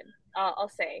communication, I'll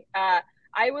say.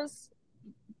 I was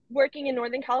working in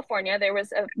Northern California. There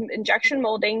was an injection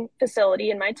molding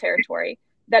facility in my territory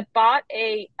that bought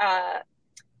a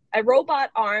robot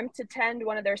arm to tend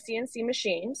one of their CNC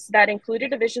machines that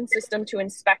included a vision system to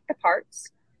inspect the parts.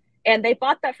 And they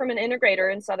bought that from an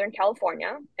integrator in Southern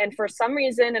California. And for some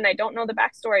reason, and I don't know the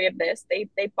backstory of this, they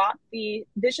bought the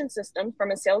vision system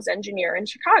from a sales engineer in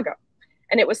Chicago.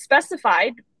 And it was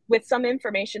specified with some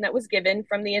information that was given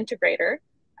from the integrator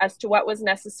as to what was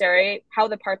necessary, how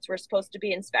the parts were supposed to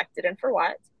be inspected, and for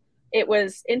what. It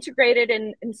was integrated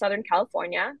in Southern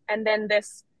California. And then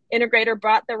this integrator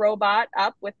brought the robot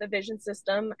up with the vision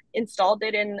system, installed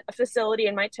it in a facility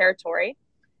in my territory.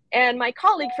 And my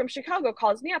colleague from Chicago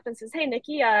calls me up and says, "Hey,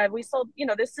 Nikki, we sold,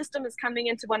 this system is coming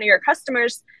into one of your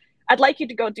customers. I'd like you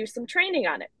to go do some training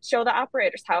on it, show the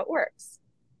operators how it works."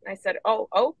 And I said,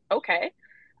 oh, okay.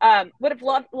 Would have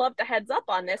loved a heads up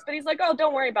on this, but he's like, "Oh,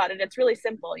 don't worry about it. It's really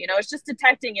simple. It's just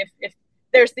detecting if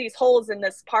there's these holes in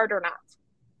this part or not."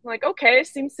 I'm like, okay,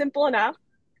 seems simple enough.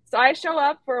 So I show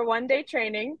up for a one-day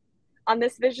training on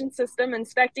this vision system,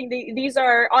 inspecting these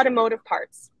are automotive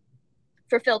parts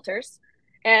for filters,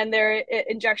 and they're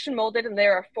injection molded, and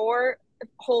there are 4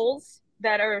 holes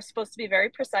that are supposed to be very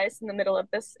precise in the middle of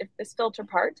this filter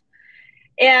part.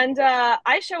 And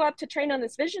I show up to train on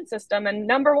this vision system, and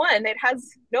number one, it has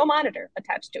no monitor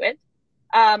attached to it,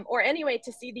 or any way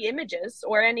to see the images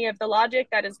or any of the logic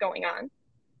that is going on.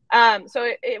 So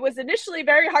it was initially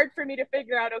very hard for me to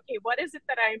figure out, okay, what is it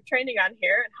that I'm training on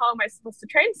here, and how am I supposed to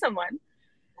train someone?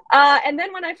 And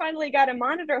then when I finally got a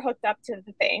monitor hooked up to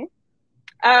the thing,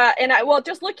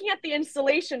 just looking at the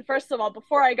installation, first of all,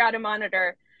 before I got a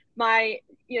monitor, I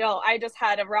just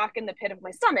had a rock in the pit of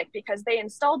my stomach, because they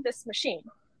installed this machine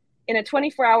in a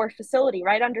 24-hour facility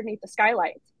right underneath the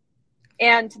skylight.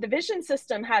 And the vision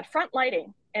system had front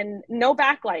lighting and no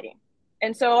backlighting.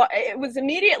 And so it was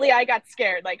immediately, I got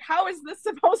scared. Like, how is this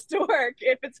supposed to work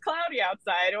if it's cloudy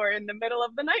outside or in the middle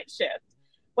of the night shift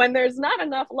when there's not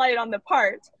enough light on the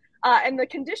part? And the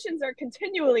conditions are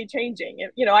continually changing.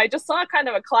 I just saw kind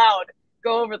of a cloud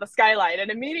go over the skylight,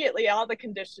 and immediately all the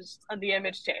conditions on the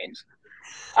image changed.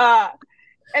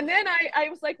 And then I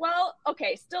was like, well,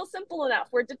 okay, still simple enough.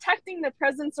 We're detecting the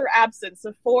presence or absence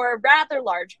of 4 rather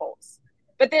large holes.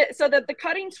 But so that the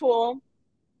cutting tool,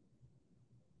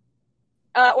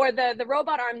 or the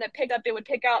robot arm that picked up, it would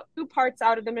pick out 2 parts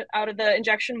out of the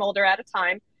injection molder at a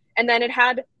time. And then it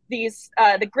had these,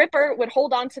 the gripper would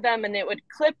hold on to them, and it would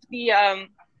clip the, I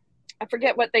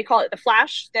forget what they call it, the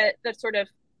flash that sort of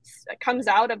comes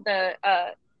out of the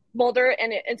molder.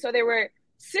 And so there were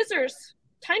scissors,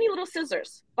 tiny little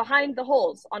scissors behind the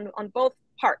holes on both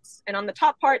parts. And on the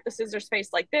top part, the scissors face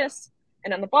like this.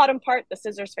 And on the bottom part, the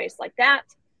scissors face like that.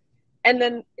 And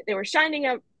then they were shining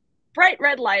a bright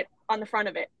red light on the front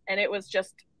of it. And it was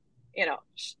just,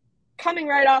 coming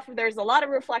right off. There's a lot of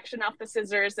reflection off the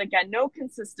scissors. Again, no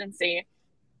consistency.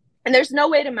 And there's no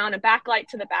way to mount a backlight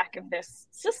to the back of this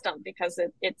system, because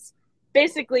it's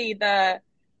basically there's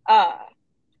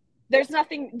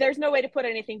no way to put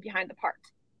anything behind the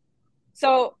part.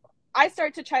 So I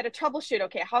start to try to troubleshoot,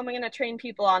 okay, how am I going to train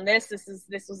people on this?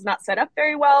 This was not set up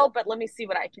very well, but let me see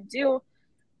what I can do.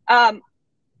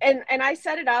 and I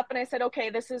set it up and I said, okay,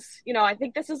 this is, you know, I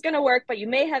think this is going to work, but you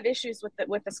may have issues with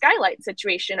the skylight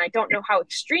situation. I don't know how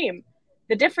extreme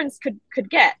the difference could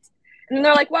get. And then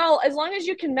they're like, well, as long as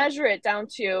you can measure it down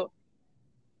to,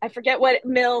 I forget what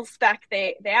mil spec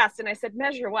they asked. And I said,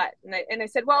 measure what? And I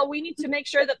said, well, we need to make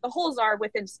sure that the holes are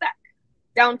within spec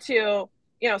down to,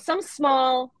 you know, some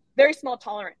small, very small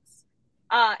tolerance.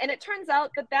 And it turns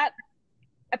out that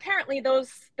apparently those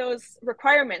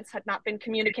requirements had not been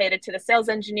communicated to the sales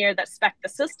engineer that spec'd the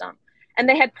system. And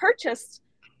they had purchased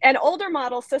an older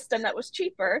model system that was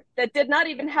cheaper, that did not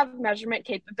even have measurement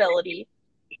capability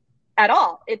at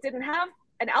all. It didn't have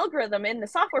an algorithm in the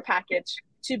software package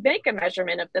to make a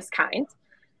measurement of this kind.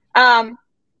 And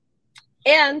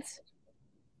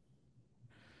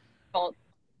well,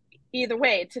 either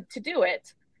way to do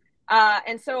it.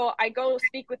 And so I go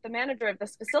speak with the manager of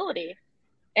this facility.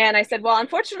 And I said, well,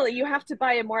 unfortunately, you have to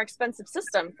buy a more expensive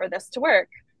system for this to work.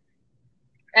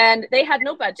 And they had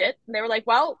no budget. And they were like,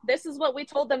 well, this is what we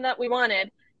told them that we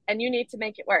wanted, and you need to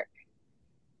make it work.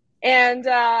 And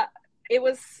it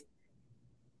was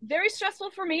very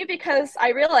stressful for me because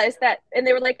I realized that, and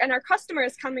they were like, and our customer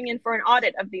is coming in for an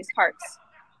audit of these parts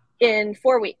in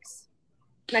 4 weeks.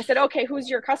 And I said, okay, who's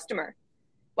your customer?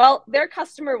 Well, their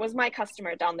customer was my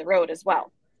customer down the road as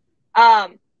well.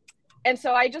 And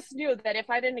so I just knew that if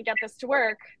I didn't get this to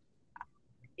work,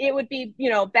 it would be,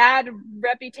 you know, bad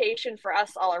reputation for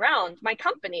us all around. My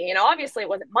company, you know, obviously it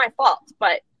wasn't my fault,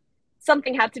 but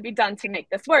something had to be done to make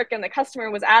this work. And the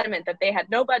customer was adamant that they had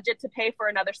no budget to pay for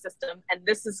another system, and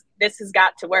this has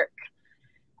got to work.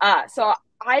 So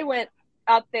I went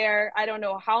up there, I don't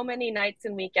know how many nights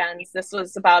and weekends. This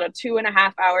was about a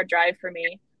 2.5 hour drive for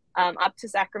me, up to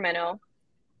Sacramento.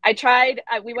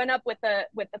 We went up with the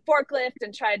forklift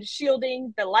and tried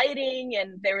shielding the lighting,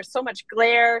 and there was so much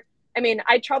glare. I mean,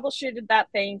 I troubleshooted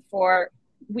that thing for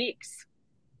weeks,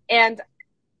 and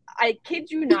I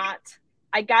kid you not,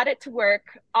 I got it to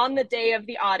work on the day of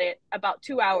the audit about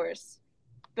 2 hours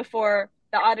before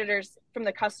the auditors from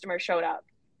the customer showed up.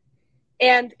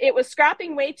 And it was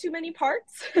scrapping way too many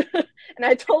parts. And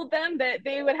I told them that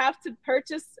they would have to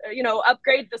purchase, you know,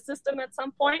 upgrade the system at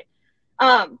some point.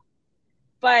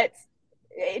 But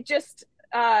it just,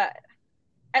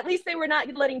 at least they were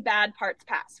not letting bad parts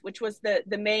pass, which was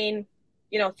the main,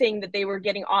 you know, thing that they were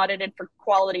getting audited for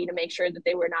quality to make sure that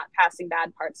they were not passing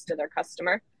bad parts to their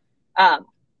customer.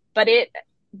 But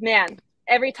man,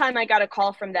 every time I got a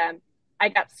call from them, I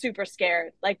got super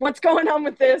scared. Like, what's going on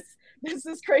with this? This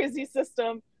is crazy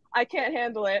system. I can't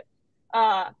handle it.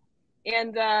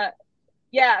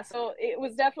 Yeah, so it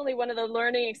was definitely one of the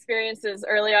learning experiences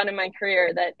early on in my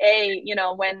career that you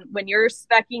know, when you're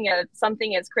speccing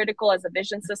something as critical as a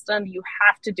vision system, you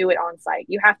have to do it on site.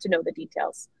 You have to know the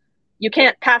details. You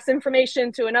can't pass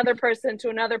information to another person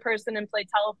and play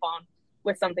telephone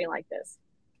with something like this.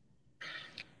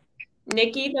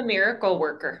 Nikki, the miracle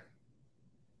worker.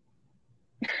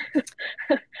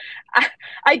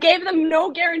 I gave them no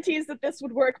guarantees that this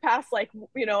would work past, like,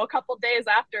 you know, a couple days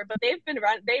after, but they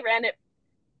ran it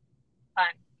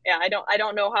time. Yeah, I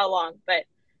don't know how long, but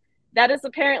that is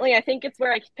apparently, I think it's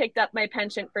where I picked up my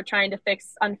penchant for trying to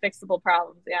fix unfixable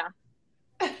problems. Yeah.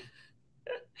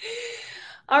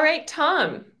 All right,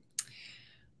 Tom.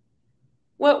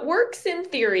 What works in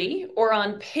theory or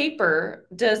on paper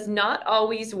does not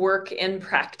always work in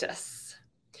practice.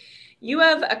 You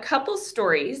have a couple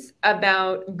stories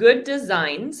about good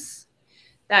designs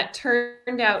that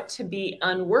turned out to be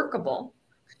unworkable.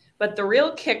 But the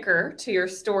real kicker to your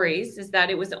stories is that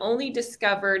it was only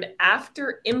discovered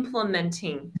after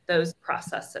implementing those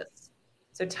processes.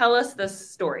 So tell us this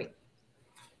story.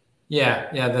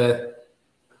 Yeah,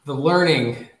 the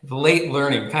learning, the late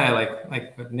learning, kind of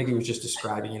like what Nikki was just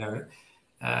describing, you know,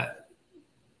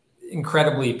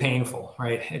 incredibly painful,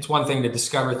 right? It's one thing to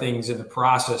discover things in the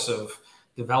process of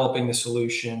developing the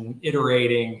solution,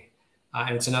 iterating,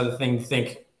 and it's another thing to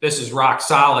think this is rock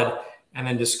solid, and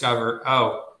then discover,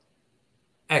 oh,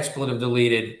 expletive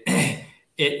deleted,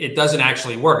 it doesn't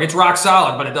actually work. It's rock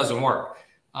solid, but it doesn't work.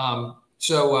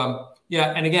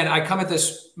 Yeah, and again, I come at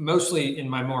this mostly in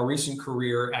my more recent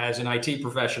career as an IT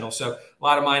professional, so a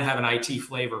lot of mine have an IT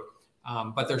flavor,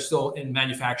 but they're still in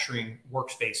manufacturing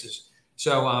workspaces.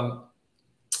 So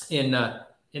in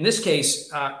this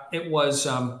case, it was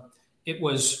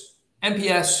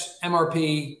MPS,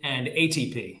 MRP, and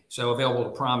ATP, so available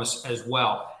to promise as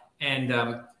well.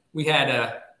 And we had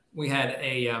a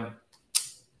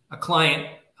client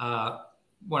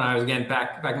when I was again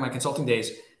back in my consulting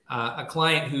days, a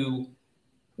client who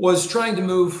was trying to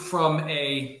move from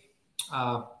a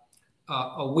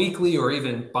weekly or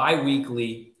even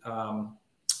bi-weekly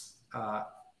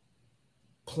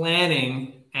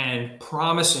planning and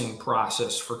promising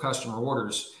process for customer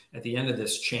orders at the end of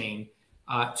this chain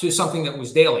to something that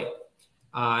was daily.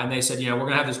 And they said, we're going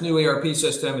to have this new ERP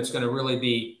system. It's going to really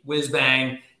be whiz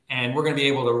bang, and we're going to be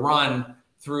able to run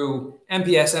through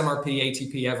MPS, MRP,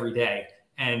 ATP every day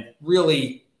and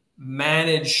really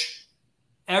manage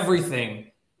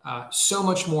everything so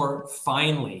much more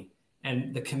finely,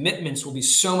 and the commitments will be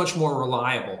so much more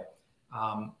reliable.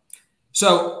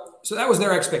 So that was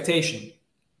their expectation.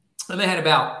 And they had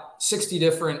about 60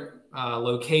 different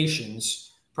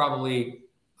locations, probably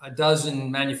a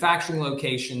dozen manufacturing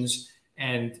locations,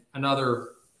 and another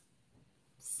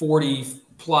 40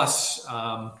 plus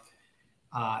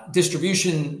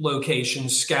distribution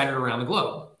locations scattered around the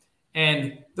globe.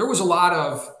 And there was a lot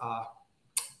of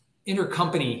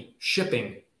intercompany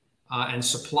shipping and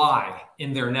supply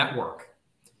in their network.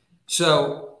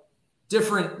 So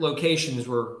different locations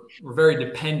were very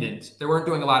dependent. They weren't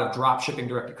doing a lot of drop shipping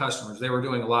direct to customers. They were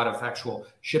doing a lot of actual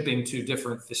shipping to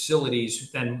different facilities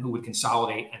then who would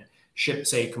consolidate and ship,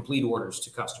 say, complete orders to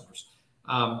customers.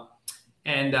 And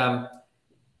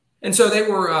so they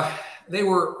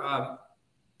were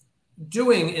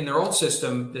doing in their old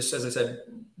system this, as I said,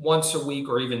 once a week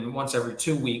or even once every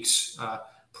 2 weeks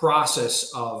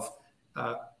process of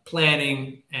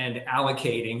planning and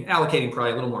allocating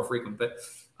probably a little more frequent, but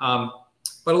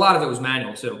a lot of it was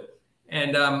manual too.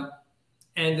 And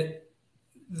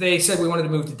they said we wanted to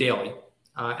move to daily.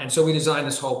 And so we designed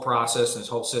this whole process and this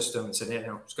whole system and said,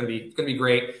 it's going to be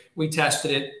great. We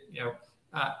tested it,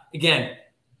 again,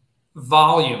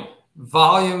 volume,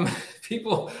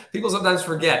 people sometimes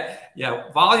forget,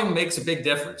 volume makes a big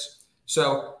difference.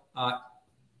 So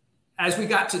as we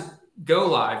got to go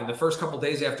live in the first couple of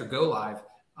days after go live,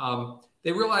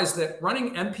 they realized that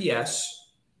running MPS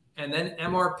and then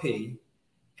MRP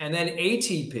and then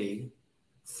ATP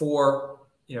for,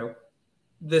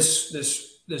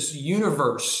 this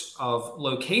universe of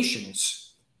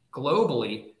locations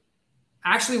globally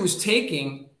actually was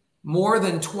taking more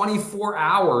than 24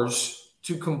 hours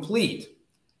to complete.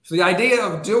 So the idea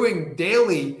of doing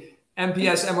daily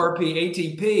MPS, MRP,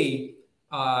 ATP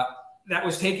that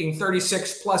was taking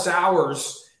 36 plus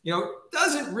hours,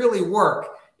 doesn't really work.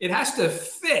 It has to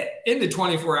fit into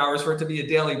 24 hours for it to be a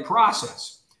daily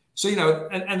process. So,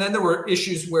 and then there were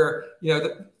issues where,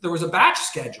 there was a batch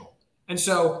schedule. And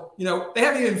so, they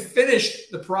haven't even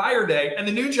finished the prior day and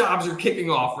the new jobs are kicking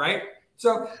off, right?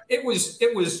 So it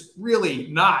was really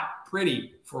not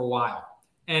pretty for a while.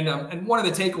 And one of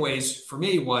the takeaways for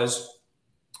me was,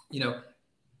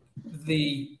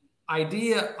 the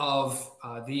idea of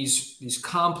these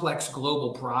complex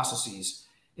global processes,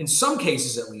 in some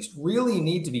cases at least, really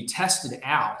need to be tested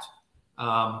out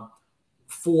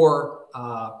for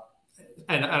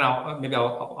and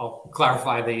I'll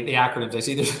clarify the acronyms. I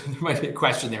see there might be a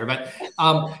question there,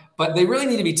 but they really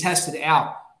need to be tested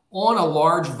out on a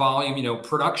large volume,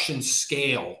 production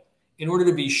scale, in order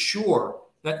to be sure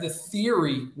that the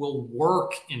theory will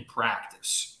work in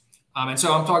practice. And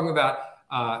so I'm talking about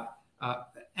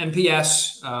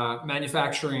MPS,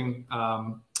 manufacturing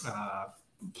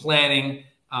planning,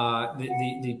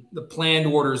 the planned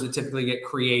orders that typically get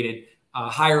created,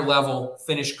 higher level,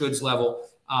 finished goods level,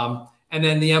 and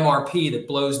then the MRP that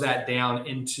blows that down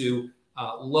into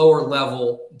lower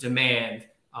level demand,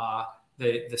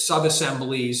 the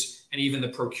sub-assemblies, and even the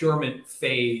procurement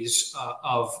phase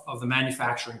of the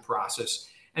manufacturing process.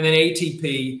 And then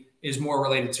ATP is more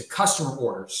related to customer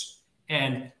orders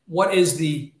and what is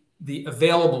the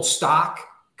available stock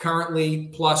currently,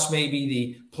 plus maybe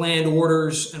the planned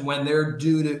orders and when they're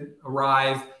due to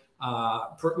arrive.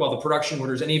 The production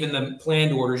orders and even the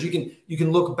planned orders, you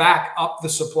can look back up the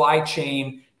supply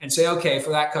chain and say, okay, for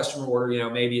that customer order,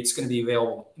 maybe it's going to be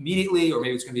available immediately, or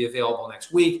maybe it's going to be available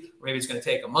next week, or maybe it's going to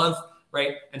take a month,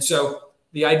 right? And so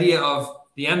the idea of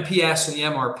the MPS and the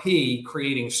MRP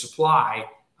creating supply,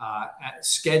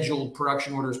 scheduled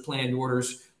production orders, planned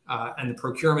orders, and the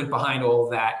procurement behind all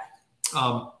of that,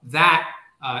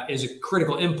 is a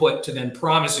critical input to then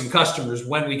promising customers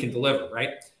when we can deliver, right?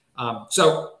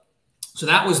 So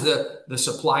that was the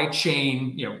supply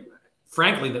chain,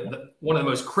 frankly, one of the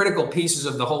most critical pieces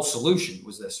of the whole solution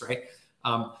was this, right?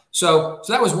 So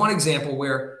that was one example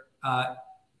where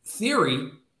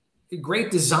theory,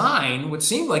 great design, what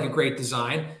seemed like a great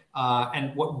design,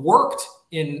 and what worked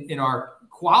in our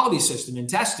quality system in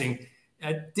testing,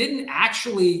 didn't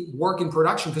actually work in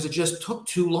production because it just took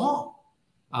too long.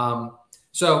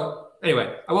 So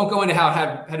anyway, I won't go into how it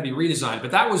had to be redesigned,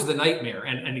 but that was the nightmare.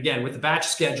 And again, with the batch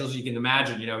schedules, you can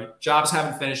imagine, jobs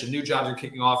haven't finished and new jobs are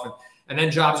kicking off, and then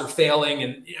jobs are failing,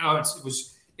 and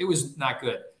it was not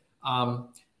good.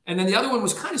 And then the other one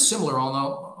was kind of similar,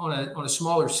 although on a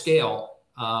smaller scale,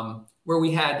 where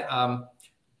we had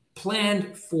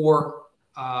planned for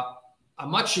a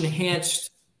much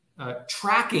enhanced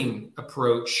tracking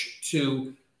approach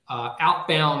to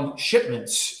outbound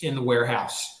shipments in the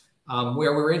warehouse, where we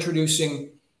were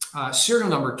introducing serial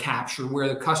number capture where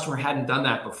the customer hadn't done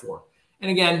that before. And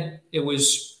again, it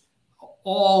was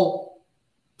all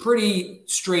pretty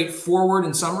straightforward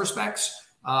in some respects.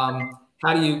 How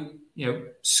do you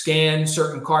scan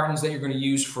certain cartons that you're going to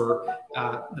use for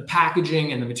the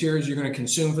packaging and the materials you're going to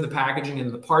consume for the packaging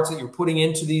and the parts that you're putting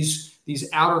into these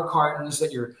outer cartons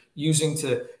that you're using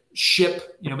to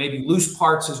ship, maybe loose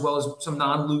parts as well as some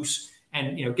non-loose,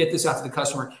 and get this out to the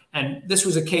customer. And this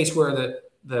was a case where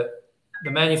the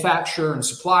manufacturer and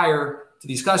supplier to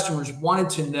these customers wanted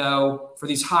to know, for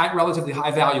these relatively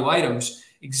high value items,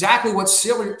 exactly what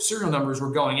serial numbers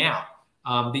were going out,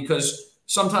 because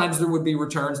sometimes there would be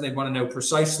returns and they'd want to know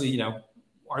precisely,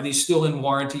 are these still in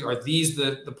warranty? Are these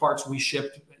the parts we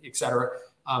shipped, et cetera?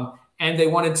 And they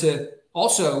wanted to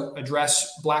also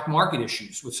address black market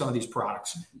issues with some of these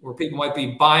products, where people might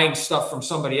be buying stuff from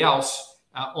somebody else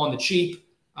on the cheap,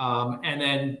 and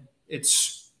then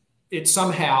it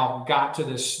somehow got to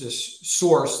this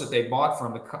source that they bought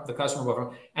from, the customer bought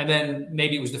from, and then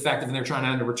maybe it was defective and they're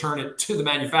trying to return it to the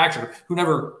manufacturer who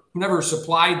never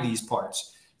supplied these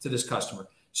parts to this customer.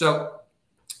 So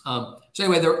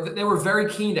anyway, they were very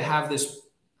keen to have this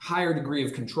higher degree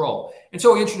of control. And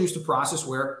so we introduced a process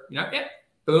where,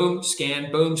 boom,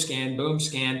 scan, boom, scan, boom,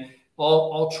 scan,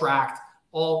 all tracked,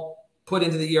 all put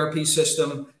into the ERP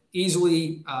system,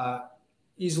 easily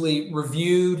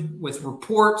reviewed with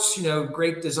reports,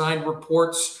 great designed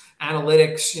reports,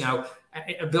 analytics,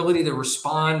 ability to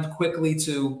respond quickly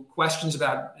to questions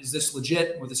about, is this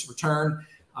legit with this return?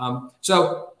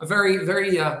 So a very,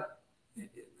 very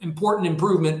important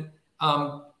improvement.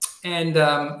 And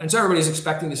so everybody's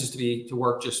expecting this to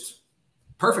work just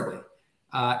perfectly.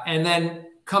 And then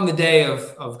come the day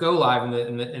of go live,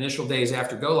 in the initial days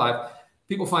after go live,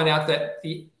 people find out that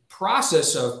the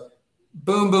process of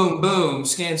boom, boom, boom,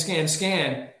 scan, scan,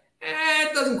 scan,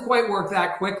 it doesn't quite work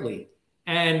that quickly.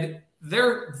 And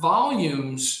their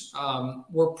volumes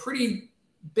were pretty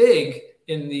big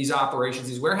in these operations,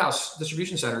 these warehouse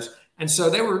distribution centers. And so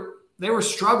they were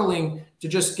struggling to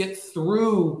just get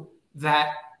through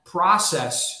that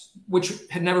process, which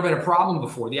had never been a problem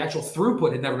before. The actual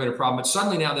throughput had never been a problem. But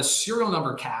suddenly now the serial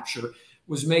number capture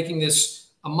was making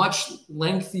this a much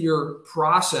lengthier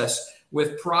process,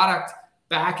 with product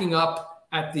backing up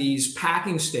at these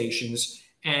packing stations,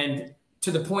 and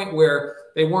to the point where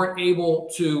they weren't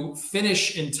able to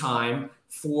finish in time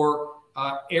for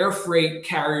air freight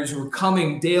carriers who were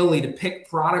coming daily to pick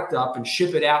product up and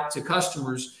ship it out to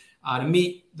customers, to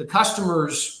meet the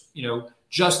customers,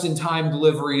 just-in-time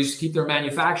deliveries, to keep their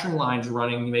manufacturing lines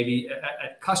running, maybe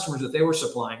at customers that they were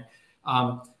supplying.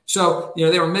 So,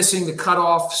 they were missing the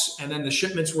cutoffs, and then the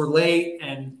shipments were late,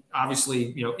 and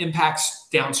obviously, impacts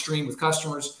downstream with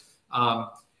customers.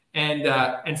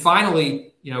 And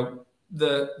finally,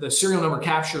 the serial number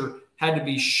capture had to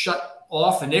be shut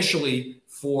off initially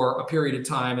for a period of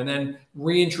time, and then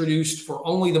reintroduced for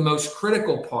only the most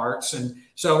critical parts. And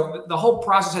so the whole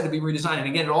process had to be redesigned. And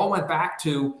again, it all went back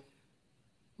to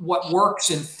what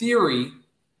works in theory,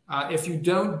 if you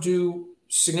don't do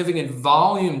significant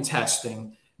volume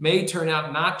testing, may turn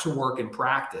out not to work in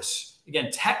practice.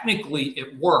 Again, technically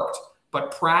it worked,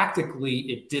 but practically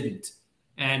it didn't.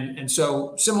 And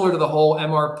so similar to the whole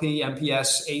MRP,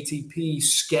 MPS, ATP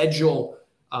schedule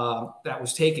that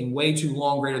was taking way too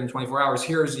long, greater than 24 hours,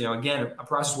 here's, again, a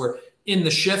process where in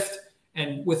the shift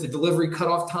and with the delivery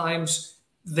cutoff times,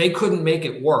 they couldn't make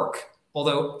it work,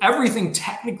 although everything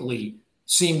technically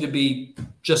seemed to be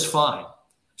just fine.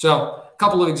 So a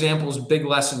couple of examples, big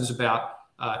lessons about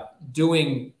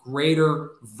doing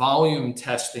greater volume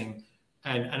testing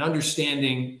and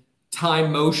understanding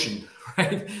time motion,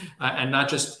 right? And not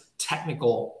just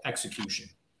technical execution.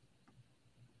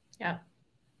 Yeah.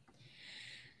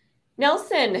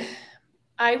 Nelson,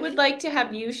 I would like to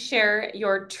have you share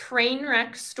your train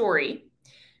wreck story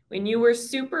when you were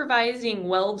supervising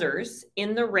welders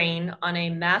in the rain on a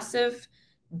massive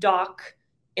dock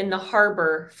in the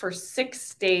harbor for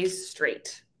 6 days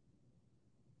straight.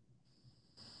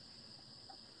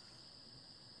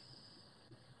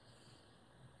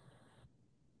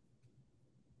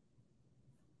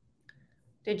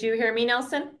 Did you hear me,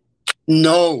 Nelson?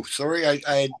 No, sorry.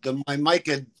 My mic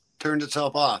had turned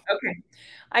itself off. Okay.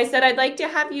 I said I'd like to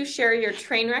have you share your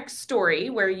train wreck story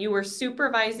where you were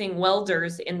supervising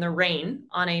welders in the rain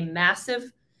on a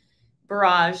massive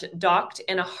barrage docked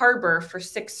in a harbor for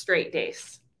 6 straight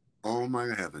days. Oh my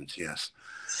heavens, yes.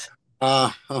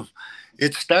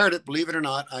 It started, believe it or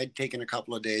not, I'd taken a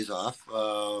couple of days off.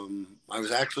 I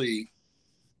was actually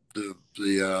the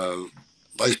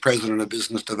vice president of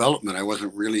business development. I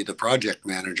wasn't really the project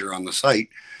manager on the site.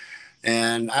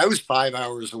 And I was 5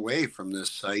 hours away from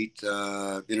this site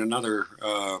in another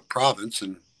province.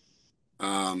 And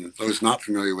those not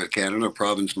familiar with Canada, a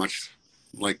province much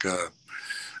like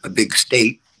a big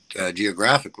state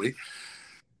geographically,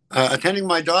 attending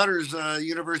my daughter's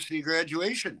university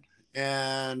graduation.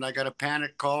 And I got a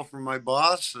panic call from my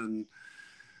boss, and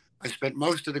I spent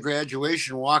most of the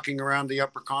graduation walking around the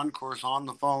upper concourse on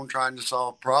the phone trying to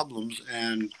solve problems.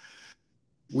 And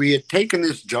we had taken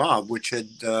this job, which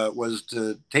was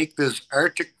to take this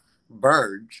Arctic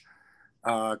barge,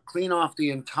 clean off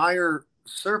the entire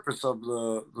surface of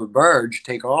the barge,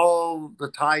 take all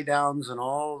the tie downs and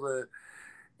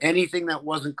anything that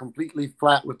wasn't completely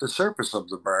flat with the surface of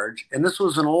the barge. And this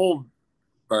was an old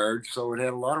barge, so it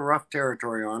had a lot of rough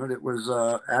territory on it. It was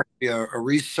actually a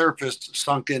resurfaced,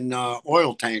 sunken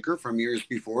oil tanker from years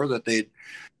before that they'd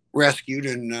rescued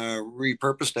and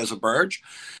repurposed as a barge.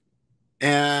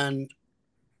 And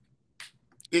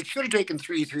it should have taken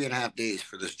 3.5 days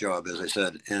for this job, as I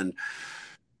said. And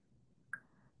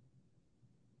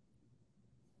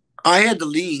I had to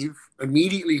leave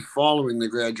immediately following the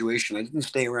graduation. I didn't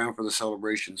stay around for the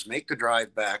celebrations, make the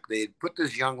drive back. They had put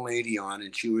this young lady on,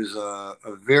 and she was a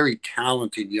very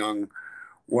talented young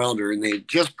welder, and they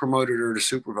just promoted her to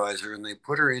supervisor, and they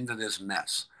put her into this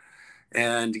mess.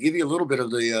 And to give you a little bit of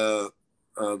the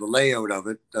layout of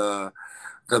it, the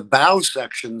bow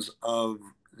sections of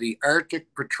the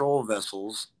Arctic patrol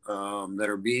vessels that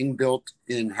are being built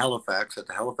in Halifax at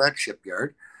the Halifax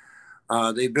shipyard.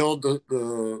 They build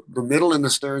the middle and the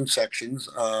stern sections,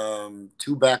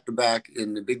 two back-to-back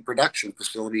in the big production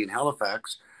facility in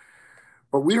Halifax.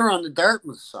 But we were on the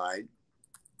Dartmouth side,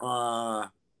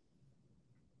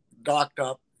 docked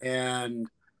up, and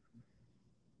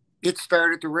it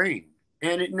started to rain.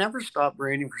 And it never stopped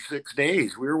raining for 6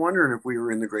 days. We were wondering if we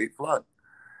were in the Great Flood.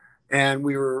 And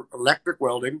we were electric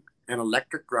welding and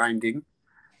electric grinding,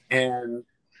 and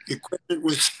equipment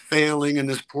was failing, and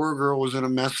this poor girl was in a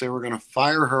mess. They were going to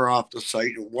fire her off the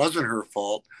site. It wasn't her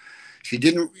fault. She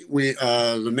didn't.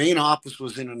 The main office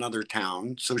was in another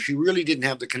town, so she really didn't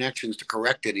have the connections to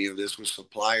correct any of this with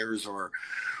suppliers or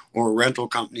rental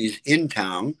companies in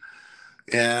town.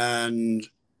 And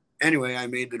anyway, I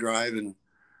made the drive and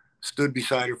stood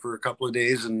beside her for a couple of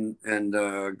days and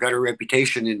got her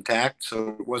reputation intact,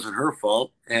 so it wasn't her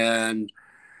fault.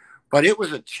 But it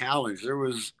was a challenge.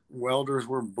 Welders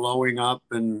were blowing up,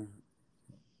 and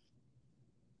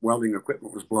welding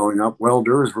equipment was blowing up.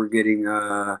 Welders were getting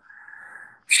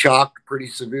shocked pretty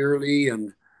severely,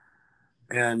 and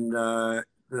the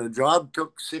job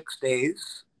took 6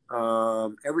 days.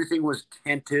 Everything was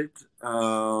tented.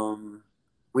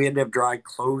 We had to have dry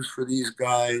clothes for these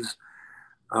guys.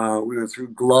 We went through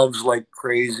gloves like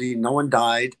crazy. No one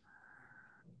died.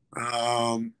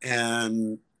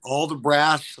 And all the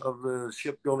brass of the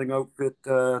shipbuilding outfit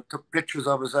took pictures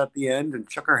of us at the end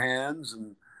and shook our hands.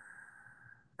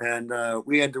 And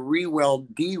we had to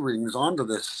re-weld D-rings onto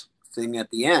this thing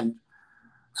at the end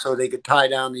so they could tie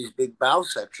down these big bow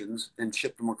sections and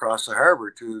ship them across the harbor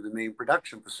to the main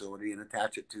production facility and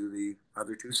attach it to the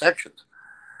other two sections.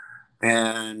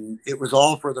 And it was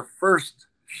all for the first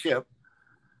ship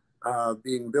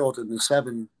being built in the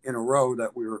 7 in a row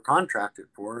that we were contracted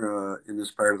for in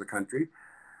this part of the country.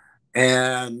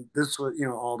 And this was,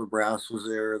 all the brass was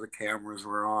there, the cameras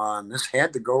were on. This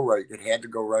had to go right. It had to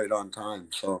go right on time.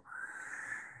 So,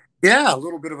 yeah, a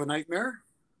little bit of a nightmare,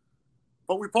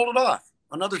 but we pulled it off.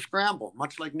 Another scramble,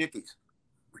 much like Nikki's.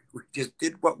 We just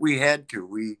did what we had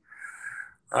to.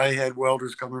 I had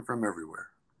welders coming from everywhere.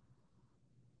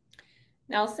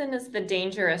 Nelson is the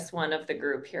dangerous one of the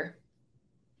group here.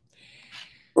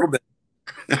 A little bit.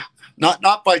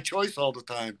 Not by choice all the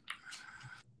time.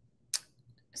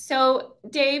 So,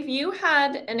 Dave, you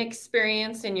had an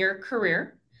experience in your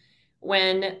career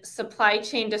when supply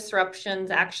chain disruptions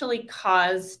actually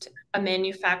caused a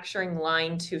manufacturing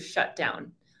line to shut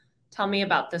down. Tell me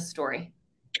about this story.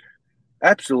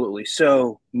 Absolutely.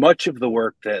 So much of the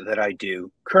work that I do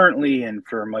currently and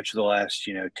for much of the last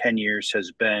 10 years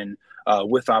has been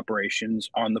with operations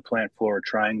on the plant floor,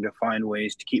 trying to find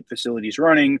ways to keep facilities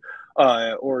running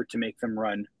or to make them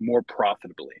run more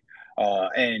profitably.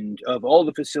 And of all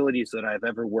the facilities that I've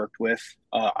ever worked with,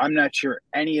 I'm not sure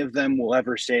any of them will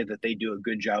ever say that they do a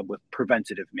good job with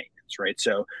preventative maintenance. maintenance, right?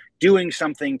 So doing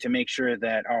something to make sure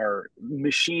that our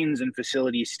machines and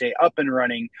facilities stay up and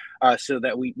running so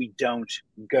that we don't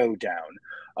go down.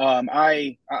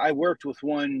 I worked with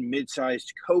one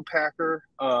mid-sized co-packer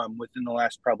within the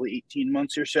last probably 18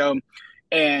 months or so,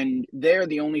 and they're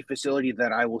the only facility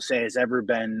that I will say has ever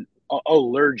been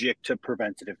allergic to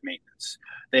preventative maintenance.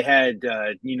 They had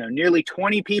nearly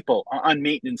 20 people on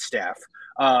maintenance staff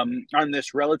on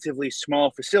this relatively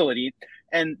small facility,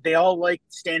 and they all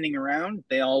liked standing around.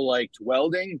 They all liked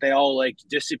welding. They all liked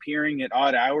disappearing at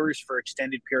odd hours for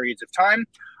extended periods of time.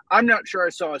 I'm not sure I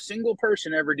saw a single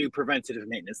person ever do preventative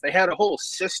maintenance. They had a whole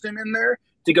system in there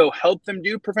to go help them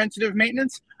do preventative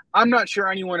maintenance. I'm not sure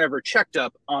anyone ever checked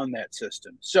up on that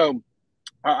system. So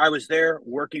I was there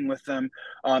working with them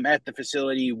at the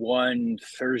facility one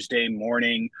Thursday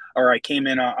morning, or I came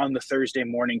in on the Thursday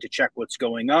morning to check what's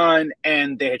going on,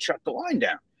 and they had shut the line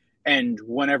down. And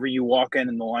whenever you walk in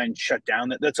and the line shut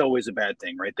down, that's always a bad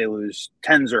thing, right? They lose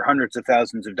tens or hundreds of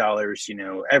thousands of dollars,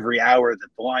 every hour that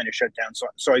the line is shut down.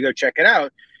 So I go check it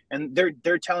out, and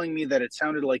they're telling me that it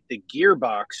sounded like the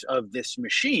gearbox of this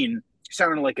machine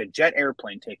sounded like a jet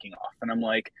airplane taking off. And I'm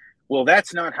like, well,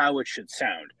 that's not how it should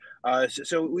sound.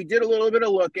 So we did a little bit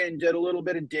of looking, did a little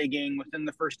bit of digging. Within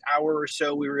the first hour or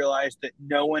so, we realized that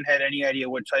no one had any idea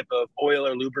what type of oil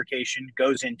or lubrication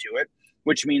goes into it,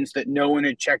 which means that no one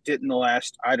had checked it in the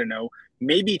last, I don't know,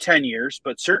 maybe 10 years,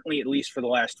 but certainly at least for the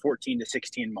last 14 to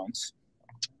 16 months.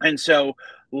 And so,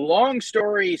 long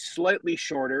story slightly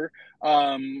shorter,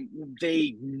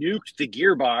 they nuked the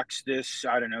gearbox, this,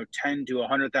 I don't know, $10,000 to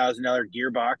 $100,000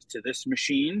 gearbox to this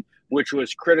machine, which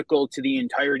was critical to the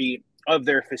entirety of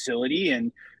their facility.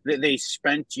 And they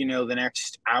spent, the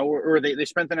next hour, or they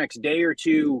spent the next day or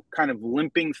two kind of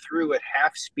limping through at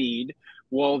half speed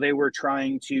while they were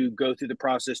trying to go through the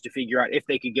process to figure out if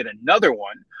they could get another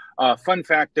one. Fun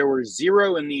fact, there were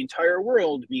 0 in the entire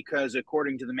world because,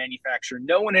 according to the manufacturer,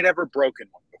 no one had ever broken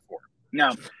one before.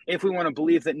 Now, if we want to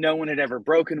believe that no one had ever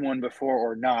broken one before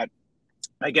or not,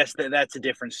 I guess that's a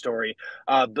different story.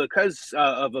 Because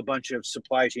of a bunch of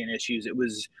supply chain issues, it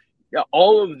was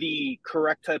all of the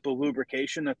correct type of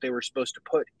lubrication that they were supposed to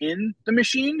put in the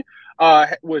machine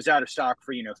was out of stock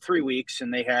for 3 weeks,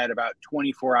 and they had about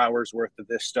 24 hours worth of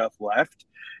this stuff left,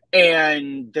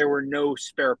 and there were no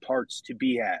spare parts to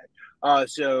be had.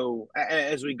 So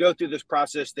as we go through this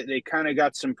process, that they kind of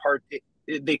got some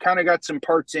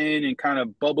parts in and kind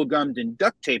of bubble gummed and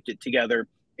duct taped it together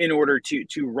in order to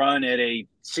run at a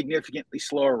significantly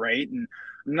slower rate. And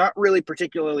I'm not really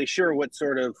particularly sure what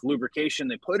sort of lubrication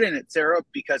they put in it, Sarah,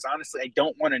 because honestly, I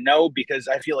don't want to know, because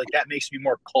I feel like that makes me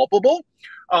more culpable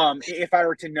if I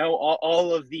were to know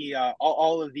all of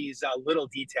these little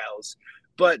details.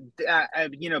 But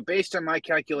based on my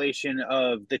calculation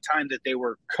of the time that they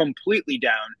were completely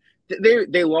down,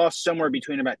 they lost somewhere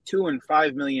between about $2 and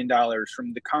 $5 million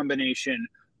from the combination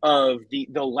of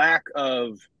the lack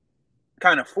of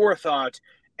kind of forethought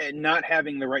and not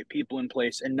having the right people in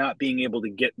place and not being able to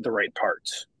get the right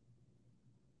parts.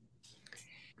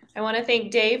 I want to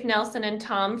thank Dave, Nelson, and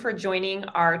Tom for joining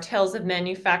our Tales of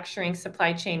Manufacturing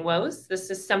Supply Chain Woes. This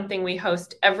is something we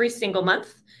host every single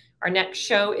month. Our next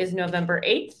show is November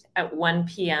 8th at 1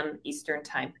 p.m. Eastern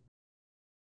Time.